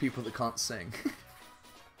 The two people that can't sing.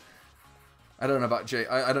 I don't know about Jay.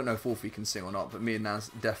 I don't know if Wolfie can sing or not, but me and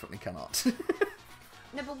Naz definitely cannot.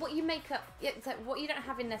 No, but what you make up, it's like what you don't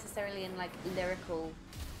have in necessarily in like lyrical,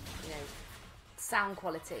 you know, sound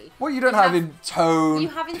quality. What you don't have in tone, you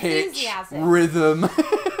have pitch, enthusiasm. rhythm.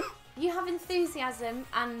 You have enthusiasm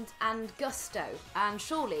and gusto, and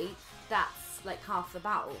surely that's like half the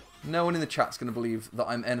battle. No one in the chat's going to believe that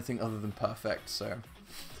I'm anything other than perfect, so...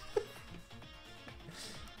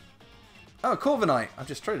 Oh, Corviknight. I've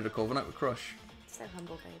just traded a Corviknight with Crush. So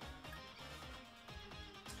humble, babe.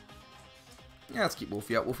 Yeah, let's keep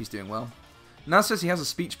Wolfie out. Wolfie's doing well. Naz says he has a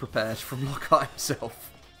speech prepared from Lockhart himself.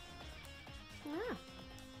 Yeah.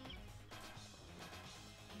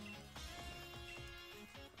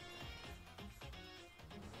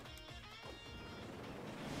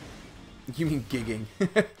 You mean gigging.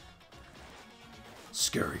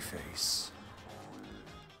 Scary face.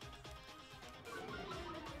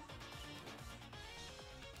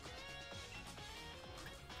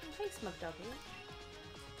 Hey, Smug Doggy.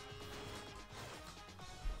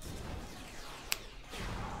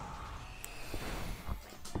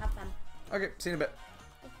 Have fun. Okay, see you in a bit.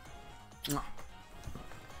 Mwah.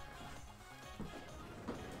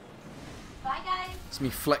 Bye, guys. It's me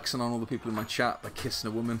flexing on all the people in my chat by kissing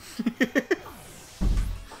a woman.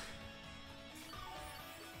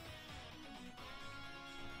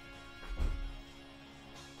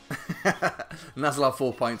 Nazla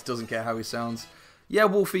 4 points, doesn't care how he sounds. Yeah,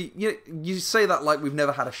 Wolfie, you say that like we've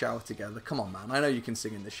never had a shower together. Come on, man. I know you can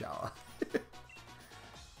sing in the shower.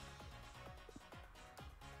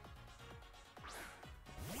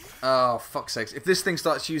 Oh, fuck's sakes. If this thing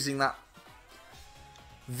starts using that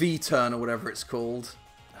V-turn or whatever it's called.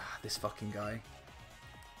 Ah, this fucking guy.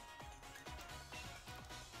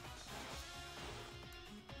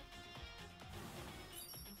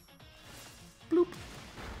 Bloop.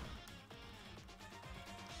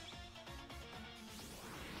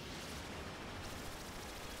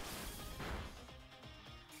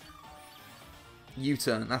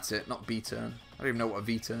 U-turn, that's it, not B-turn. I don't even know what a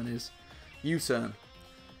V-turn is. U-turn.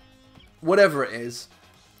 Whatever it is,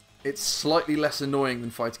 it's slightly less annoying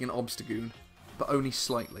than fighting an Obstagoon, but only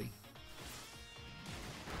slightly.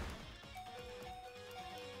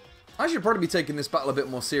 I should probably be taking this battle a bit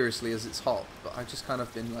more seriously as it's hot, but I've just kind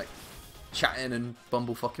of been like chatting and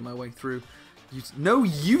bumblefucking my way through. No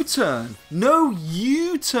U-turn! No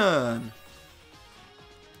U-turn!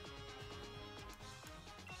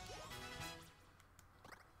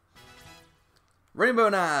 Rainbow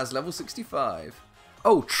Naz, level 65.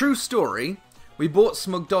 Oh, true story. We bought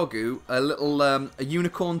Smugdogoo a little a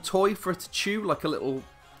unicorn toy for her to chew, like a little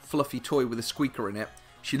fluffy toy with a squeaker in it.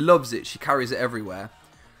 She loves it. She carries it everywhere.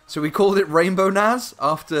 So we called it Rainbow Naz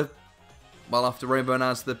after Rainbow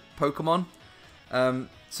Naz the Pokemon.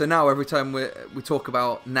 So now every time we talk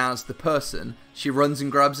about Naz the person, she runs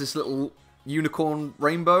and grabs this little unicorn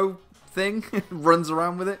rainbow thing, runs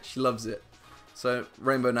around with it. She loves it. So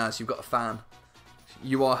Rainbow Naz, you've got a fan.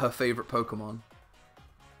 You are her favourite Pokemon.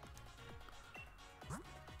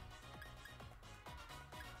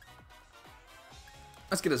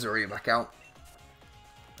 Let's get Azuria back out.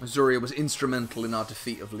 Azuria was instrumental in our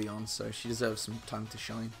defeat of Leon, so she deserves some time to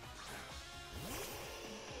shine.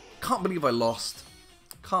 Can't believe I lost.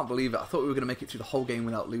 Can't believe it. I thought we were going to make it through the whole game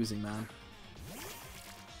without losing, man.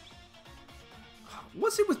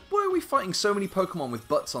 What's it with... Why are we fighting so many Pokemon with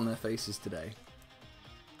butts on their faces today?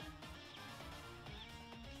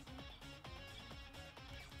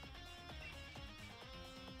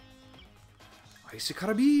 Ice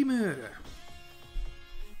Carabeam!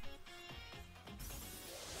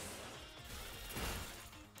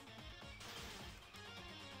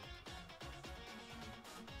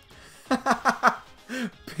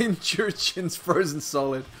 Pinchurchin's frozen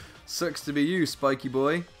solid. Sucks to be you, Spiky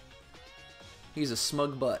boy. He's a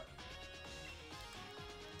smug butt.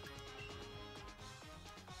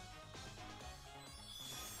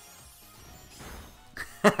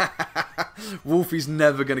 Wolfie's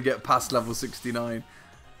never going to get past level 69.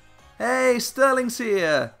 Hey, Sterling's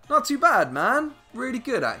here. Not too bad, man. Really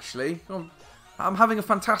good, actually. I'm having a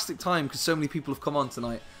fantastic time because so many people have come on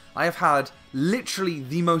tonight. I have had literally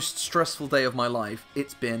the most stressful day of my life.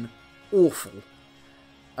 It's been awful.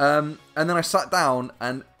 And then I sat down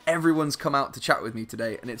and everyone's come out to chat with me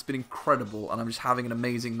today and it's been incredible and I'm just having an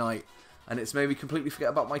amazing night. And it's made me completely forget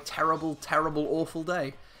about my terrible, terrible, awful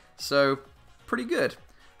day. So, pretty good.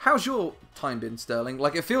 How's your time been, Sterling?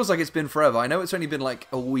 Like, it feels like it's been forever. I know it's only been like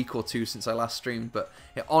a week or two since I last streamed, but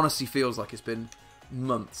it honestly feels like it's been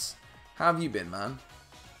months. How have you been, man?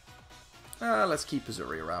 Let's keep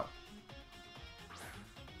Azuria out.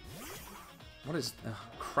 What is...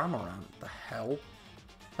 Cramorant? The hell?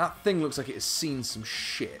 That thing looks like it has seen some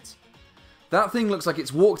shit. That thing looks like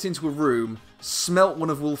it's walked into a room, smelt one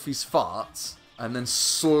of Wolfie's farts, and then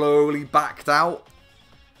slowly backed out.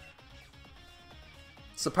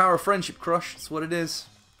 It's the power of friendship, Crush. It's what it is.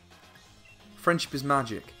 Friendship is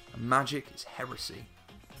magic, and magic is heresy.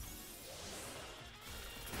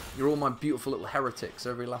 You're all my beautiful little heretics,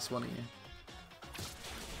 every last one of you.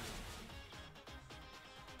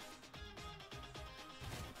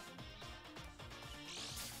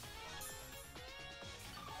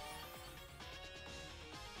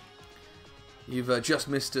 You've just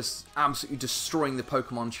missed us absolutely destroying the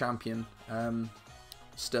Pokemon champion,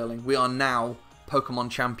 Sterling. We are now Pokemon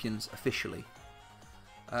champions officially.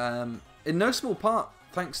 In no small part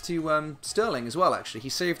thanks to Sterling as well, actually. He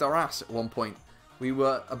saved our ass at one point. We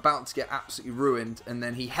were about to get absolutely ruined, and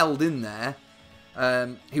then he held in there.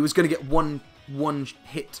 He was going to get one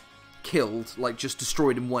hit killed, like just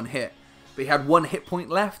destroyed in one hit. But he had one hit point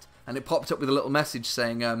left, and it popped up with a little message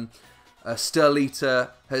saying...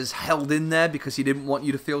 Sterlita has held in there because he didn't want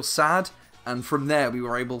you to feel sad, and from there we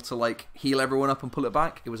were able to like heal everyone up and pull it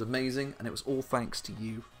back. It was amazing, and it was all thanks to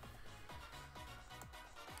you.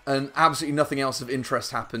 And absolutely nothing else of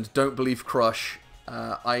interest happened. Don't believe Crush.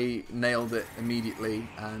 I nailed it immediately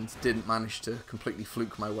and didn't manage to completely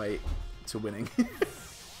fluke my way to winning.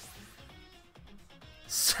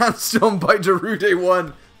 Sandstorm by Darude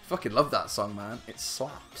 1. Fucking love that song, man. It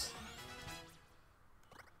slaps.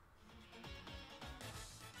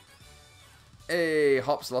 Hey,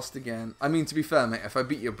 Hops lost again. I mean, to be fair, mate, if I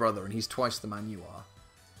beat your brother and he's twice the man you are.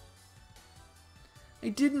 I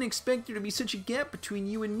didn't expect there to be such a gap between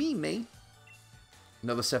you and me, mate.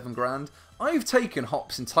 Another 7 grand. I've taken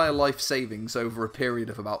Hops' entire life savings over a period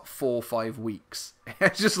of about 4 or 5 weeks.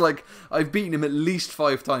 It's just like, I've beaten him at least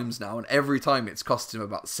 5 times now, and every time it's cost him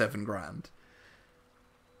about 7 grand.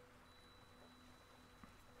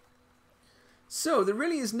 So, there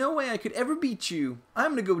really is no way I could ever beat you.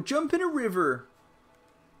 I'm gonna go jump in a river.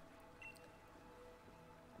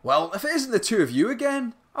 Well, if it isn't the two of you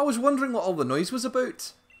again, I was wondering what all the noise was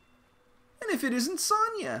about. And if it isn't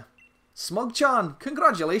Sonya? Smug-chan,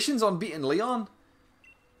 congratulations on beating Leon.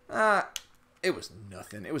 It was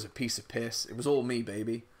nothing. It was a piece of piss. It was all me,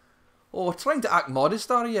 baby. Oh, trying to act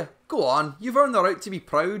modest, are you? Go on, you've earned the right to be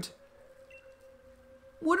proud.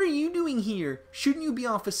 What are you doing here? Shouldn't you be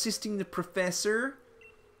off assisting the professor?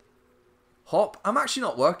 Hop, I'm actually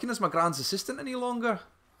not working as my grand's assistant any longer.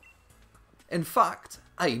 In fact,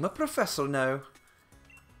 I'm a professor now.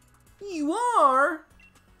 You are?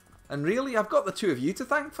 And really, I've got the two of you to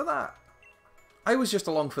thank for that. I was just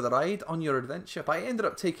along for the ride on your adventure, but I ended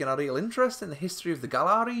up taking a real interest in the history of the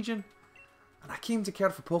Galar region. And I came to care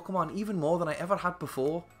for Pokemon even more than I ever had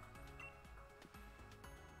before.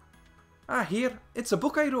 Ah, here, it's a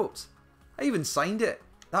book I wrote. I even signed it.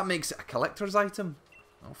 That makes it a collector's item.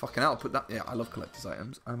 Oh, fucking hell, I'll put that... Yeah, I love collector's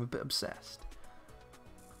items. I'm a bit obsessed.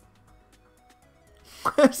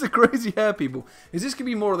 It's the crazy hair people. Is this going to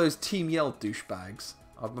be more of those Team Yell douchebags?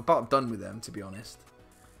 I'm about done with them, to be honest.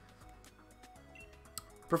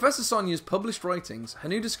 Professor Sonya's published writings, her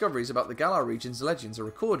new discoveries about the Galar region's legends are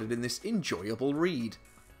recorded in this enjoyable read.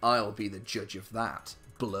 I'll be the judge of that.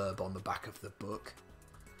 Blurb on the back of the book.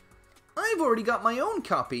 I've already got my own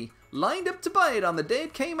copy, lined up to buy it on the day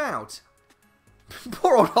it came out.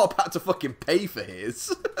 Poor old Hop had to fucking pay for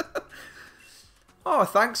his. Oh,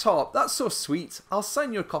 thanks, Hop. That's so sweet. I'll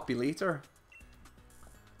sign your copy later.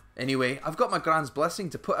 Anyway, I've got my grand's blessing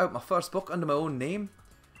to put out my first book under my own name.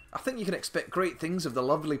 I think you can expect great things of the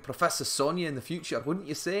lovely Professor Sonya in the future, wouldn't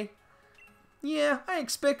you say? Yeah, I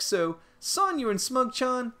expect so. Sonya and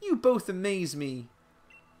Smug-chan, you both amaze me.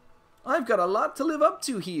 I've got a lot to live up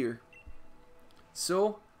to here.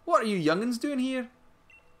 So, what are you young'uns doing here?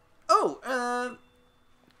 Oh,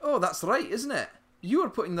 that's right, isn't it? You are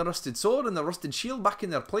putting the rusted sword and the rusted shield back in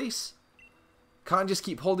their place. Can't just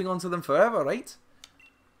keep holding on to them forever, right?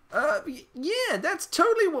 Yeah, that's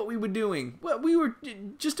totally what we were doing. Well, we were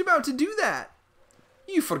just about to do that.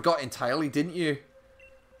 You forgot entirely, didn't you?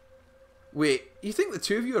 Wait, you think the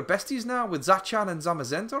two of you are besties now with Zachan and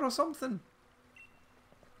Zamazenta or something?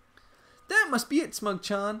 That must be it,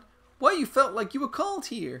 Smug-chan. Why you felt like you were called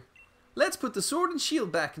here. Let's put the sword and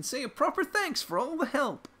shield back and say a proper thanks for all the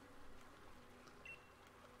help.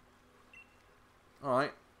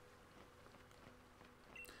 Alright.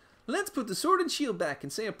 Let's put the sword and shield back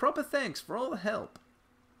and say a proper thanks for all the help.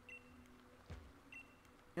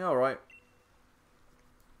 Yeah, alright.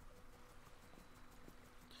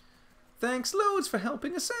 Thanks loads for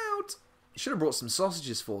helping us out. Should have brought some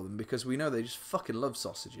sausages for them because we know they just fucking love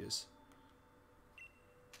sausages.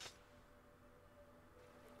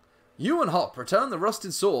 You and Hop return the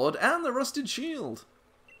rusted sword and the rusted shield.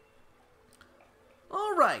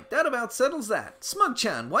 Alright, that about settles that.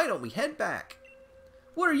 Smug-chan, why don't we head back?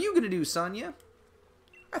 What are you going to do, Sonya?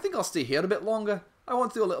 I think I'll stay here a bit longer. I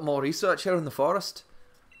want to do a little more research here in the forest.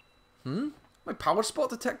 My power spot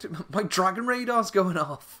detector, my dragon radar's going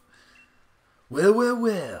off.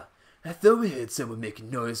 Well. I thought we heard someone making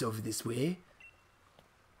noise over this way.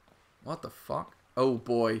 What the fuck? Oh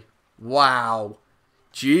boy. Wow.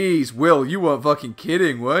 Jeez, Will, you weren't fucking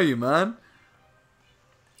kidding, were you, man?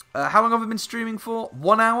 How long have I been streaming for?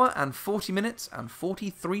 1 hour and 40 minutes and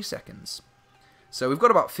 43 seconds. So we've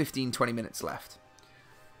got about 15-20 minutes left.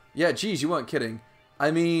 Yeah, geez, you weren't kidding.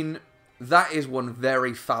 I mean, that is one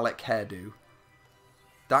very phallic hairdo.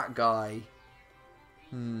 That guy.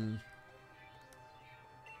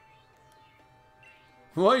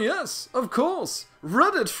 Why, yes, of course.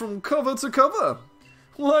 Read it from cover to cover.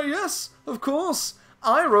 Why, yes, of course.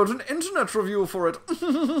 I wrote an internet review for it.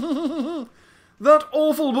 That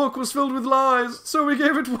awful book was filled with lies, so we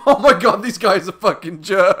gave it... Oh my god, these guys are fucking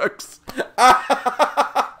jerks.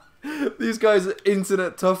 These guys are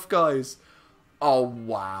internet tough guys. Oh,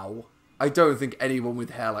 wow. I don't think anyone with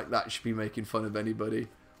hair like that should be making fun of anybody.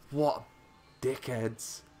 What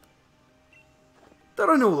dickheads. There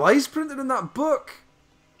are no lies printed in that book.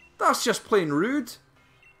 That's just plain rude.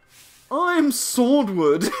 I'm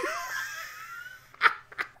Swordwood.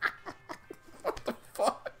 What the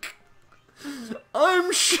fuck?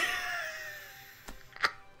 I'm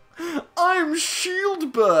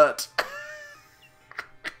Shieldbert.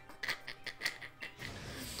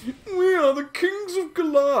 We are the kings of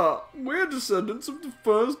Galar. We're descendants of the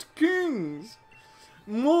first kings.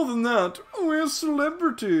 More than that, we're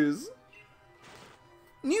celebrities.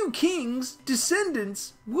 New kings?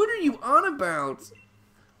 Descendants? What are you on about?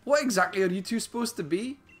 What exactly are you two supposed to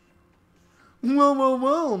be?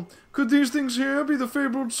 Well. Could these things here be the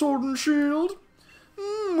fabled sword and shield?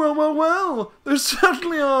 Well. They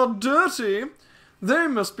certainly are dirty. They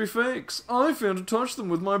must be fakes. I fear to touch them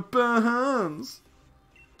with my bare hands.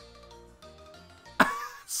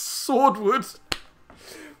 Swordwood.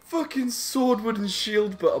 Fucking Swordwood and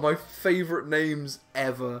Shieldbutt are my favourite names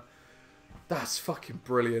ever. That's fucking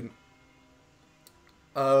brilliant.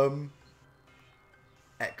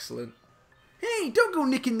 Excellent. Hey, don't go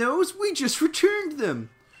nicking those. We just returned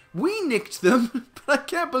them. We nicked them, but I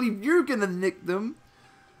can't believe you're gonna nick them.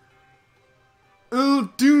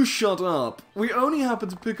 Oh, do shut up. We only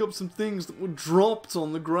happened to pick up some things that were dropped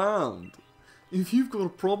on the ground. If you've got a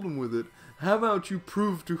problem with it, how about you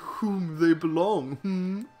prove to whom they belong,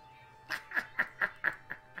 hmm?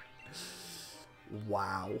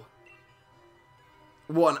 Wow.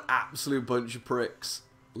 What an absolute bunch of pricks.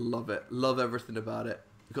 Love it. Love everything about it.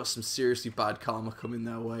 We've got some seriously bad karma coming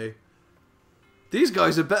their way. These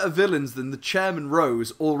guys are better villains than the Chairman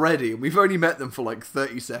Rose already, and we've only met them for like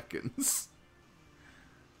 30 seconds.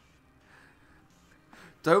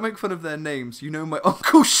 Don't make fun of their names. You know my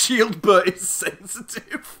Uncle Shieldbutt is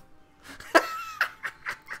sensitive.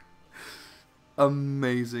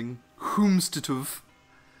 Amazing. Whomstative.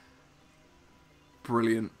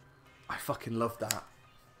 Brilliant. I fucking love that.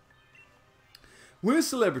 We're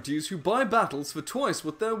celebrities who buy battles for twice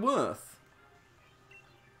what they're worth.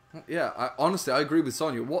 Yeah, honestly, I agree with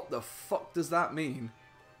Sonya. What the fuck does that mean?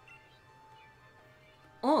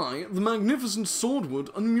 I, the magnificent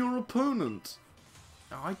Swordwood, am your opponent.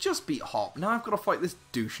 Oh, I just beat Hop. Now I've got to fight this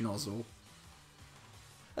douche nozzle.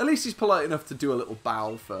 At least he's polite enough to do a little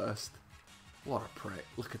bow first. What a prick.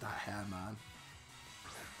 Look at that hair, man.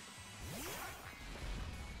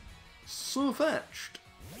 So fetched.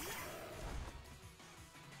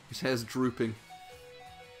 His hair's drooping.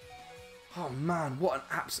 Oh man, what an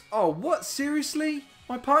abs... Oh, what? Seriously?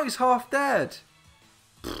 My party's half dead.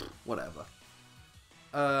 Pfft, whatever.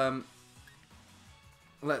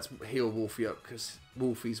 Let's heal Wolfie up, because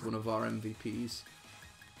Wolfie's one of our MVPs.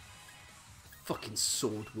 Fucking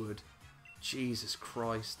Swordwood. Jesus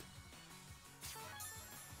Christ.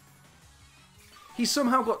 He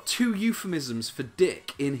somehow got 2 euphemisms for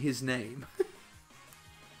dick in his name.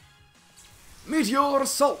 Meteor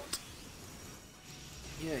Assault!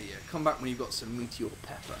 Yeah, come back when you've got some Meteor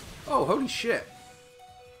Pepper. Oh, holy shit.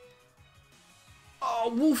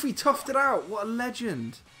 Oh, Wolfie toughed it out. What a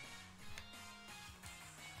legend.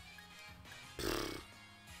 Pfft.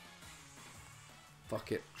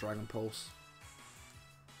 Fuck it, Dragon Pulse.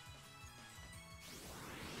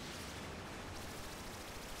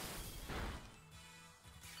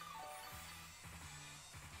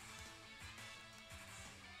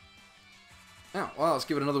 Oh, well, let's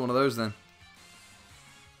give it another one of those then.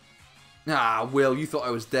 Ah, Will, you thought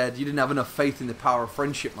I was dead. You didn't have enough faith in the power of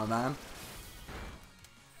friendship, my man.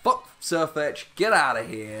 Fuck Sirfetch'd, get out of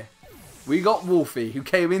here. We got Wolfie, who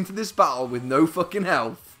came into this battle with no fucking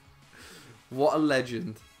health. What a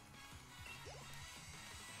legend.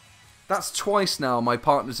 That's twice now my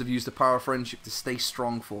partners have used the power of friendship to stay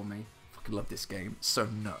strong for me. Fucking love this game. It's so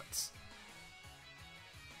nuts.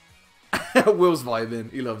 Will's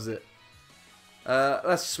vibing. He loves it.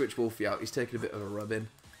 Let's switch Wolfie out. He's taking a bit of a rub-in.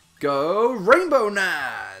 Go Rainbow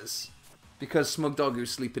Naz! Because Smug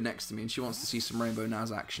Doggo's sleeping next to me and she wants to see some Rainbow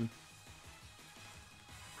Naz action.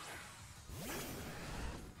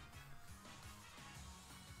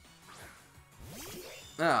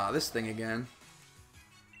 Ah, this thing again.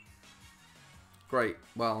 Great.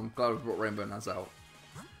 Well, I'm glad we brought Rainbow Naz out.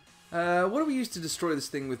 What did we use to destroy this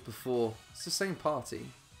thing with before? It's the same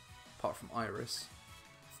party. Apart from Iris.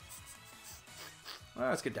 Well,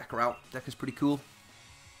 let's get Decker out. Decker's pretty cool.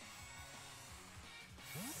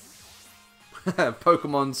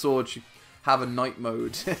 Pokemon Sword should have a night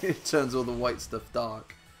mode. It turns all the white stuff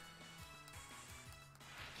dark.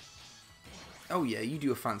 Oh yeah, you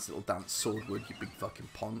do a fancy little dance, Swordwood, you big fucking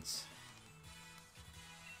ponce.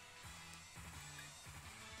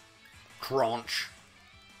 Crunch.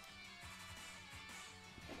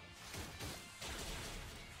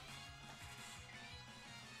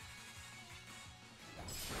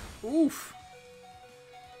 Oof.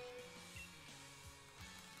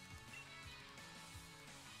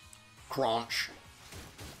 Crunch.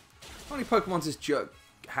 How many Pokemon does this jerk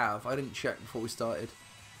have? I didn't check before we started.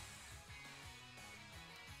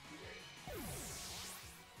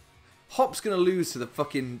 Hop's gonna lose to the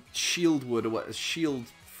fucking Shieldwood or what?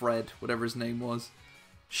 Shieldfred, whatever his name was.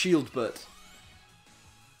 Shieldbutt.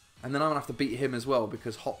 And then I'm gonna have to beat him as well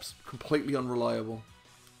because Hop's completely unreliable.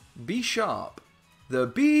 Be sharp. The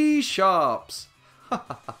B-Sharps!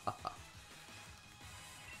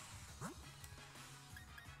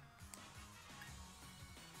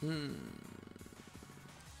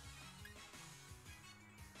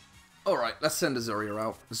 Alright, let's send Azuria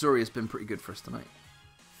out. Azuria's been pretty good for us tonight.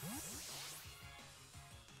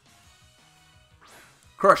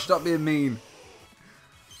 Crush, stop being mean.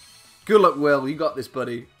 Good luck, Will. You got this,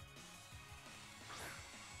 buddy.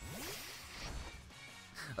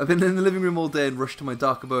 I've been in the living room all day and rushed to my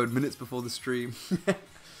dark abode minutes before the stream.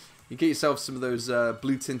 You get yourself some of those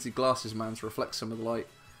blue-tinted glasses, man, to reflect some of the light.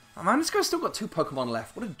 Oh, man, this guy's still got 2 Pokemon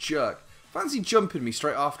left. What a jerk. Fancy jumping me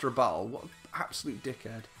straight after a battle. What an absolute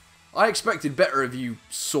dickhead. I expected better of you,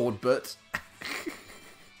 sword butt.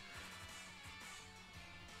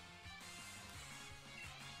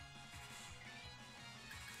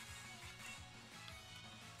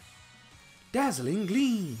 Dazzling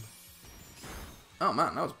gleam. Oh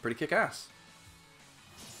man, that was pretty kick-ass.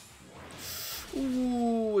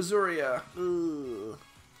 Ooh, Azuria. Ugh.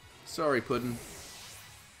 Sorry, Puddin'.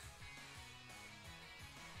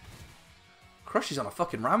 Crush is on a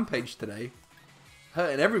fucking rampage today.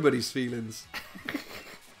 Hurting everybody's feelings.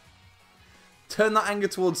 Turn that anger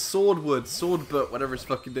towards Swordwood, Swordbutt, whatever his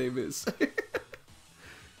fucking name is.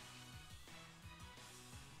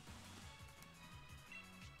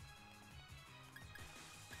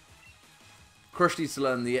 Crush needs to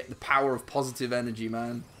learn the power of positive energy,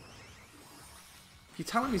 man. If you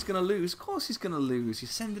tell him he's going to lose, of course he's going to lose. You're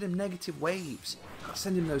sending him negative waves. Gotta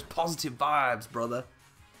send him those positive vibes, brother.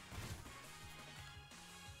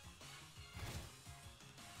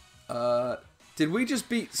 Did we just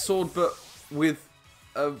beat Swordbutt with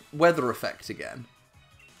a weather effect again?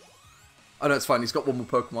 Oh no, it's fine. He's got one more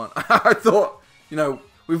Pokemon. I thought, you know,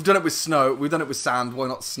 we've done it with snow. We've done it with sand. Why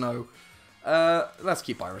not snow? Let's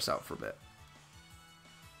keep Iris out for a bit.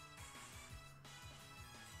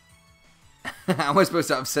 How am I supposed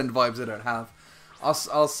to have send vibes I don't have?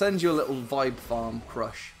 I'll send you a little vibe farm,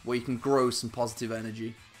 Crush, where you can grow some positive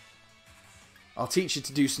energy. I'll teach you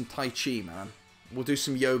to do some Tai Chi, man. We'll do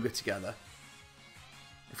some yoga together.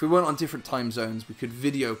 If we weren't on different time zones, we could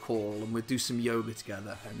video call and we'd do some yoga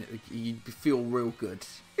together, and you'd feel real good.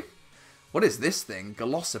 What is this thing?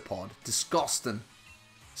 Golisopod. Disgusting.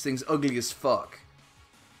 This thing's ugly as fuck.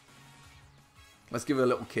 Let's give it a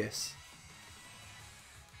little kiss.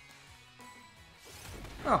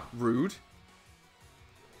 Oh, rude.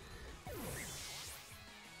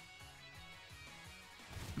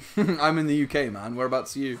 I'm in the UK, man.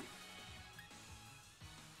 Whereabouts are you?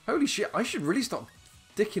 Holy shit, I should really stop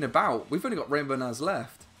dicking about. We've only got Rainbow Naz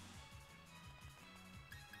left.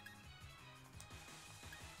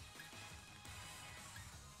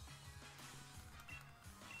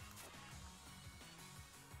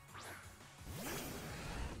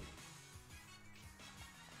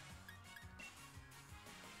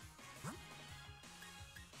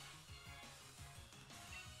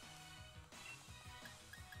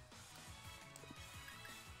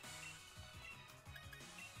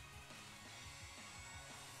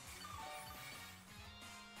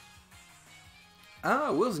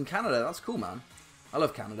 Ah, Will's in Canada. That's cool, man. I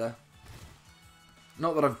love Canada.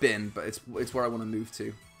 Not that I've been, but it's where I want to move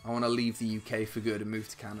to. I want to leave the UK for good and move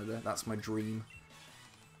to Canada. That's my dream.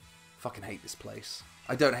 Fucking hate this place.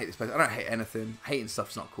 I don't hate this place. I don't hate anything. Hating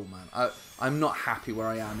stuff's not cool, man. I'm not happy where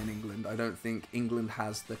I am in England. I don't think England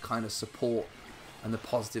has the kind of support and the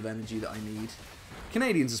positive energy that I need.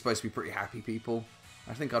 Canadians are supposed to be pretty happy people.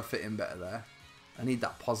 I think I'd fit in better there. I need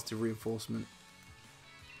that positive reinforcement.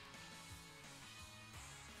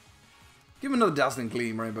 Give him another dazzling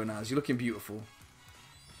gleam, Rainbow Naz. You're looking beautiful.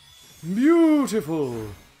 Beautiful.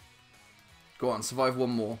 Go on, survive one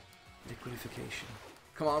more. Liquidification.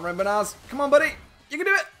 Come on, Rainbow Naz. Come on, buddy. You can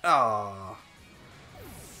do it. Ah.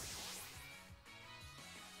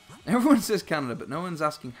 Everyone says Canada, but no one's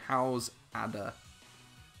asking how's Ada.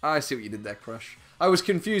 I see what you did there, Crush. I was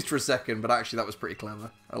confused for a second, but actually that was pretty clever.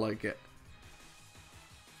 I like it.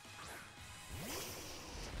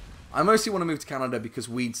 I mostly want to move to Canada because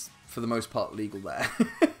weed's, for the most part, legal there.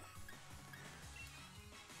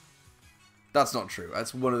 That's not true.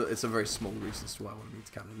 That's it's a very small reason as to why I want to move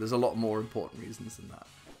to Canada. There's a lot more important reasons than that.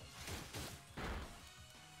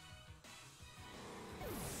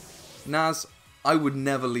 Naz, I would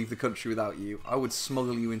never leave the country without you. I would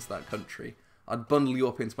smuggle you into that country. I'd bundle you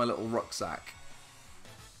up into my little rucksack.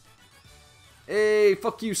 Hey,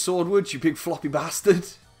 fuck you, Swordwood, you big floppy bastard.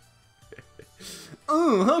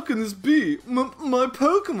 Oh, how can this be? My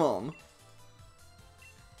Pokemon!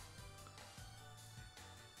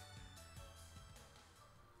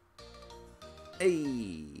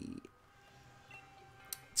 Hey.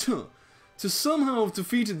 To somehow have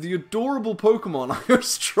defeated the adorable Pokemon I was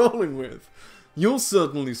strolling with. You're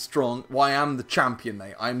certainly strong. Well, I am the champion,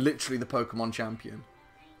 mate. I'm literally the Pokemon champion.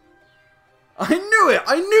 I knew it!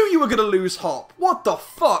 I knew you were gonna lose, Hop! What the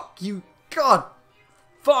fuck? You... God...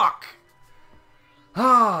 Fuck!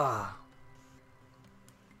 Ah...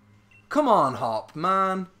 Come on, Hop,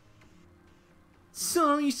 man.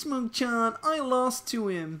 Sorry, Smug-chan, I lost to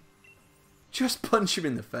him. Just punch him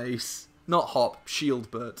in the face. Not Hop,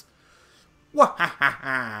 Shieldbert.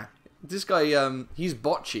 Wah-ha-ha-ha. This guy, he's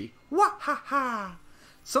botchy. Wah-ha-ha.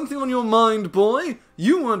 Something on your mind, boy?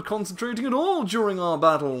 You weren't concentrating at all during our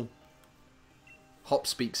battle. Hop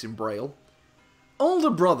speaks in Braille. Older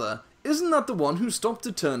brother, isn't that the one who stopped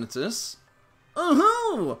Eternatus?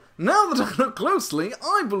 Oh-ho! Now that I look closely,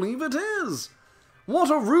 I believe it is. What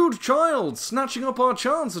a rude child, snatching up our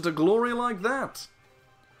chance at a glory like that.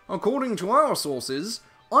 According to our sources,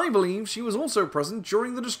 I believe she was also present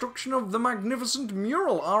during the destruction of the magnificent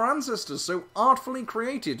mural our ancestors so artfully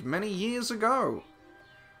created many years ago.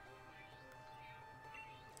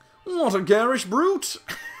 What a garish brute!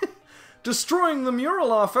 Destroying the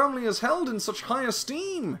mural our family has held in such high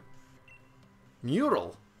esteem.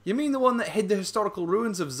 Mural? You mean the one that hid the historical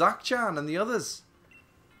ruins of Zack-chan and the others?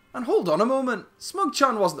 And hold on a moment,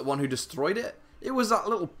 Smug-chan wasn't the one who destroyed it. It was that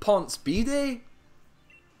little Ponce Bide.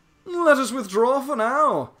 Let us withdraw for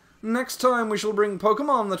now. Next time we shall bring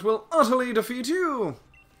Pokemon that will utterly defeat you.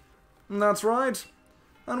 That's right.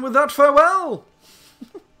 And with that, farewell.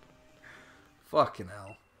 Fucking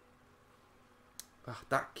hell. Ah,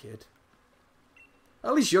 that kid.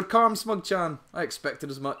 At least you're calm, Smug-chan. I expected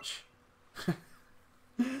as much.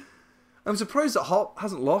 I'm surprised that Hop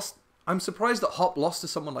hasn't lost. I'm surprised that Hop lost to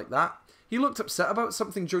someone like that. He looked upset about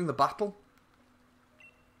something during the battle.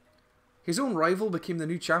 His own rival became the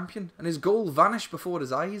new champion, and his goal vanished before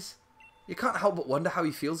his eyes. You can't help but wonder how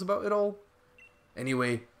he feels about it all.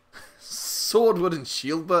 Anyway, Swordwood and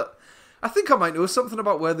Shieldbert. I think I might know something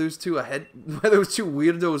about where those two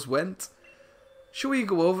weirdos went. Shall we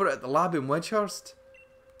go over it at the lab in Wedgehurst?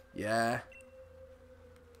 Yeah.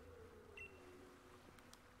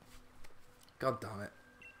 God damn it.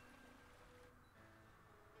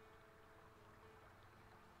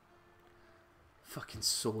 Fucking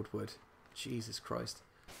Swordwood. Jesus Christ.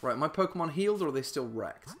 Right, my Pokemon healed or are they still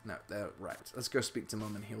wrecked? No, they're wrecked. Let's go speak to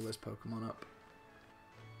Mum and heal this Pokemon up.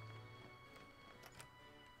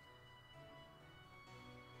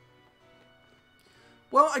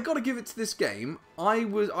 Well, I gotta give it to this game. I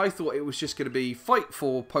thought it was just gonna be fight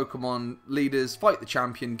for Pokemon leaders, fight the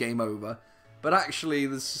champion, game over. But actually,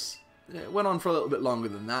 it went on for a little bit longer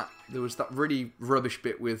than that. There was that really rubbish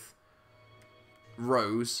bit with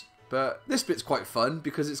Rose. But this bit's quite fun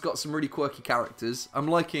because it's got some really quirky characters. I'm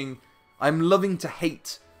loving to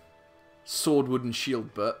hate Swordwood and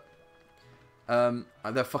Shieldbert.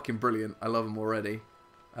 They're fucking brilliant. I love them already.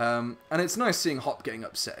 And it's nice seeing Hop getting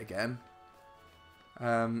upset again.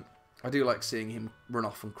 I do like seeing him run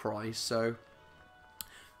off and cry, so...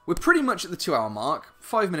 We're pretty much at the 2 hour mark.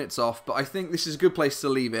 5 minutes off, but I think this is a good place to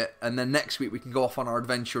leave it. And then next week we can go off on our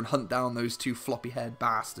adventure and hunt down those two floppy-haired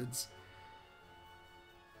bastards.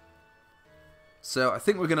 So I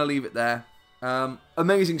think we're going to leave it there.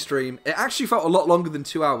 Amazing stream. It actually felt a lot longer than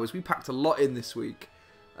 2 hours. We packed a lot in this week.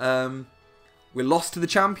 We lost to the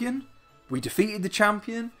champion. We defeated the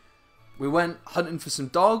champion. We went hunting for some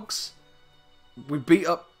dogs. We beat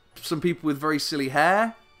up some people with very silly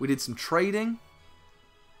hair. We did some trading.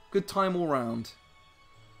 Good time all round.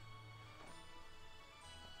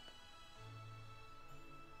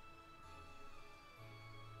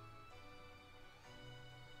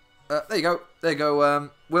 There you go. There you go.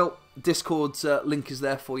 Will, Discord's link is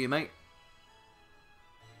there for you, mate.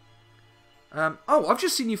 Oh, I've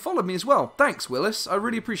just seen you followed me as well. Thanks, Willis. I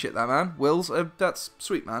really appreciate that, man. Wills, that's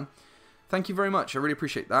sweet, man. Thank you very much. I really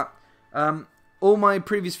appreciate that. All my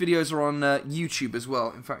previous videos are on YouTube as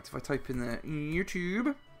well. In fact, if I type in there,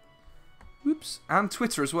 YouTube... Oops. And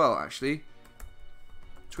Twitter as well, actually.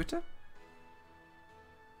 Twitter?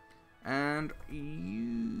 And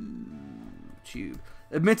YouTube.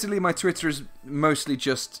 Admittedly, my Twitter is mostly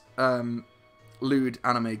just lewd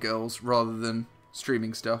anime girls rather than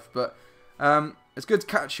streaming stuff. But it's good to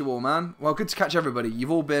catch you all, man. Well, good to catch everybody. You've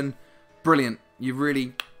all been brilliant. You've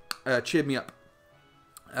really cheered me up.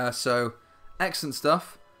 So, excellent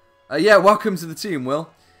stuff. Yeah, welcome to the team, Will.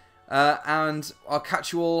 And I'll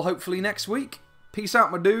catch you all hopefully next week. Peace out,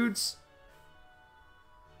 my dudes.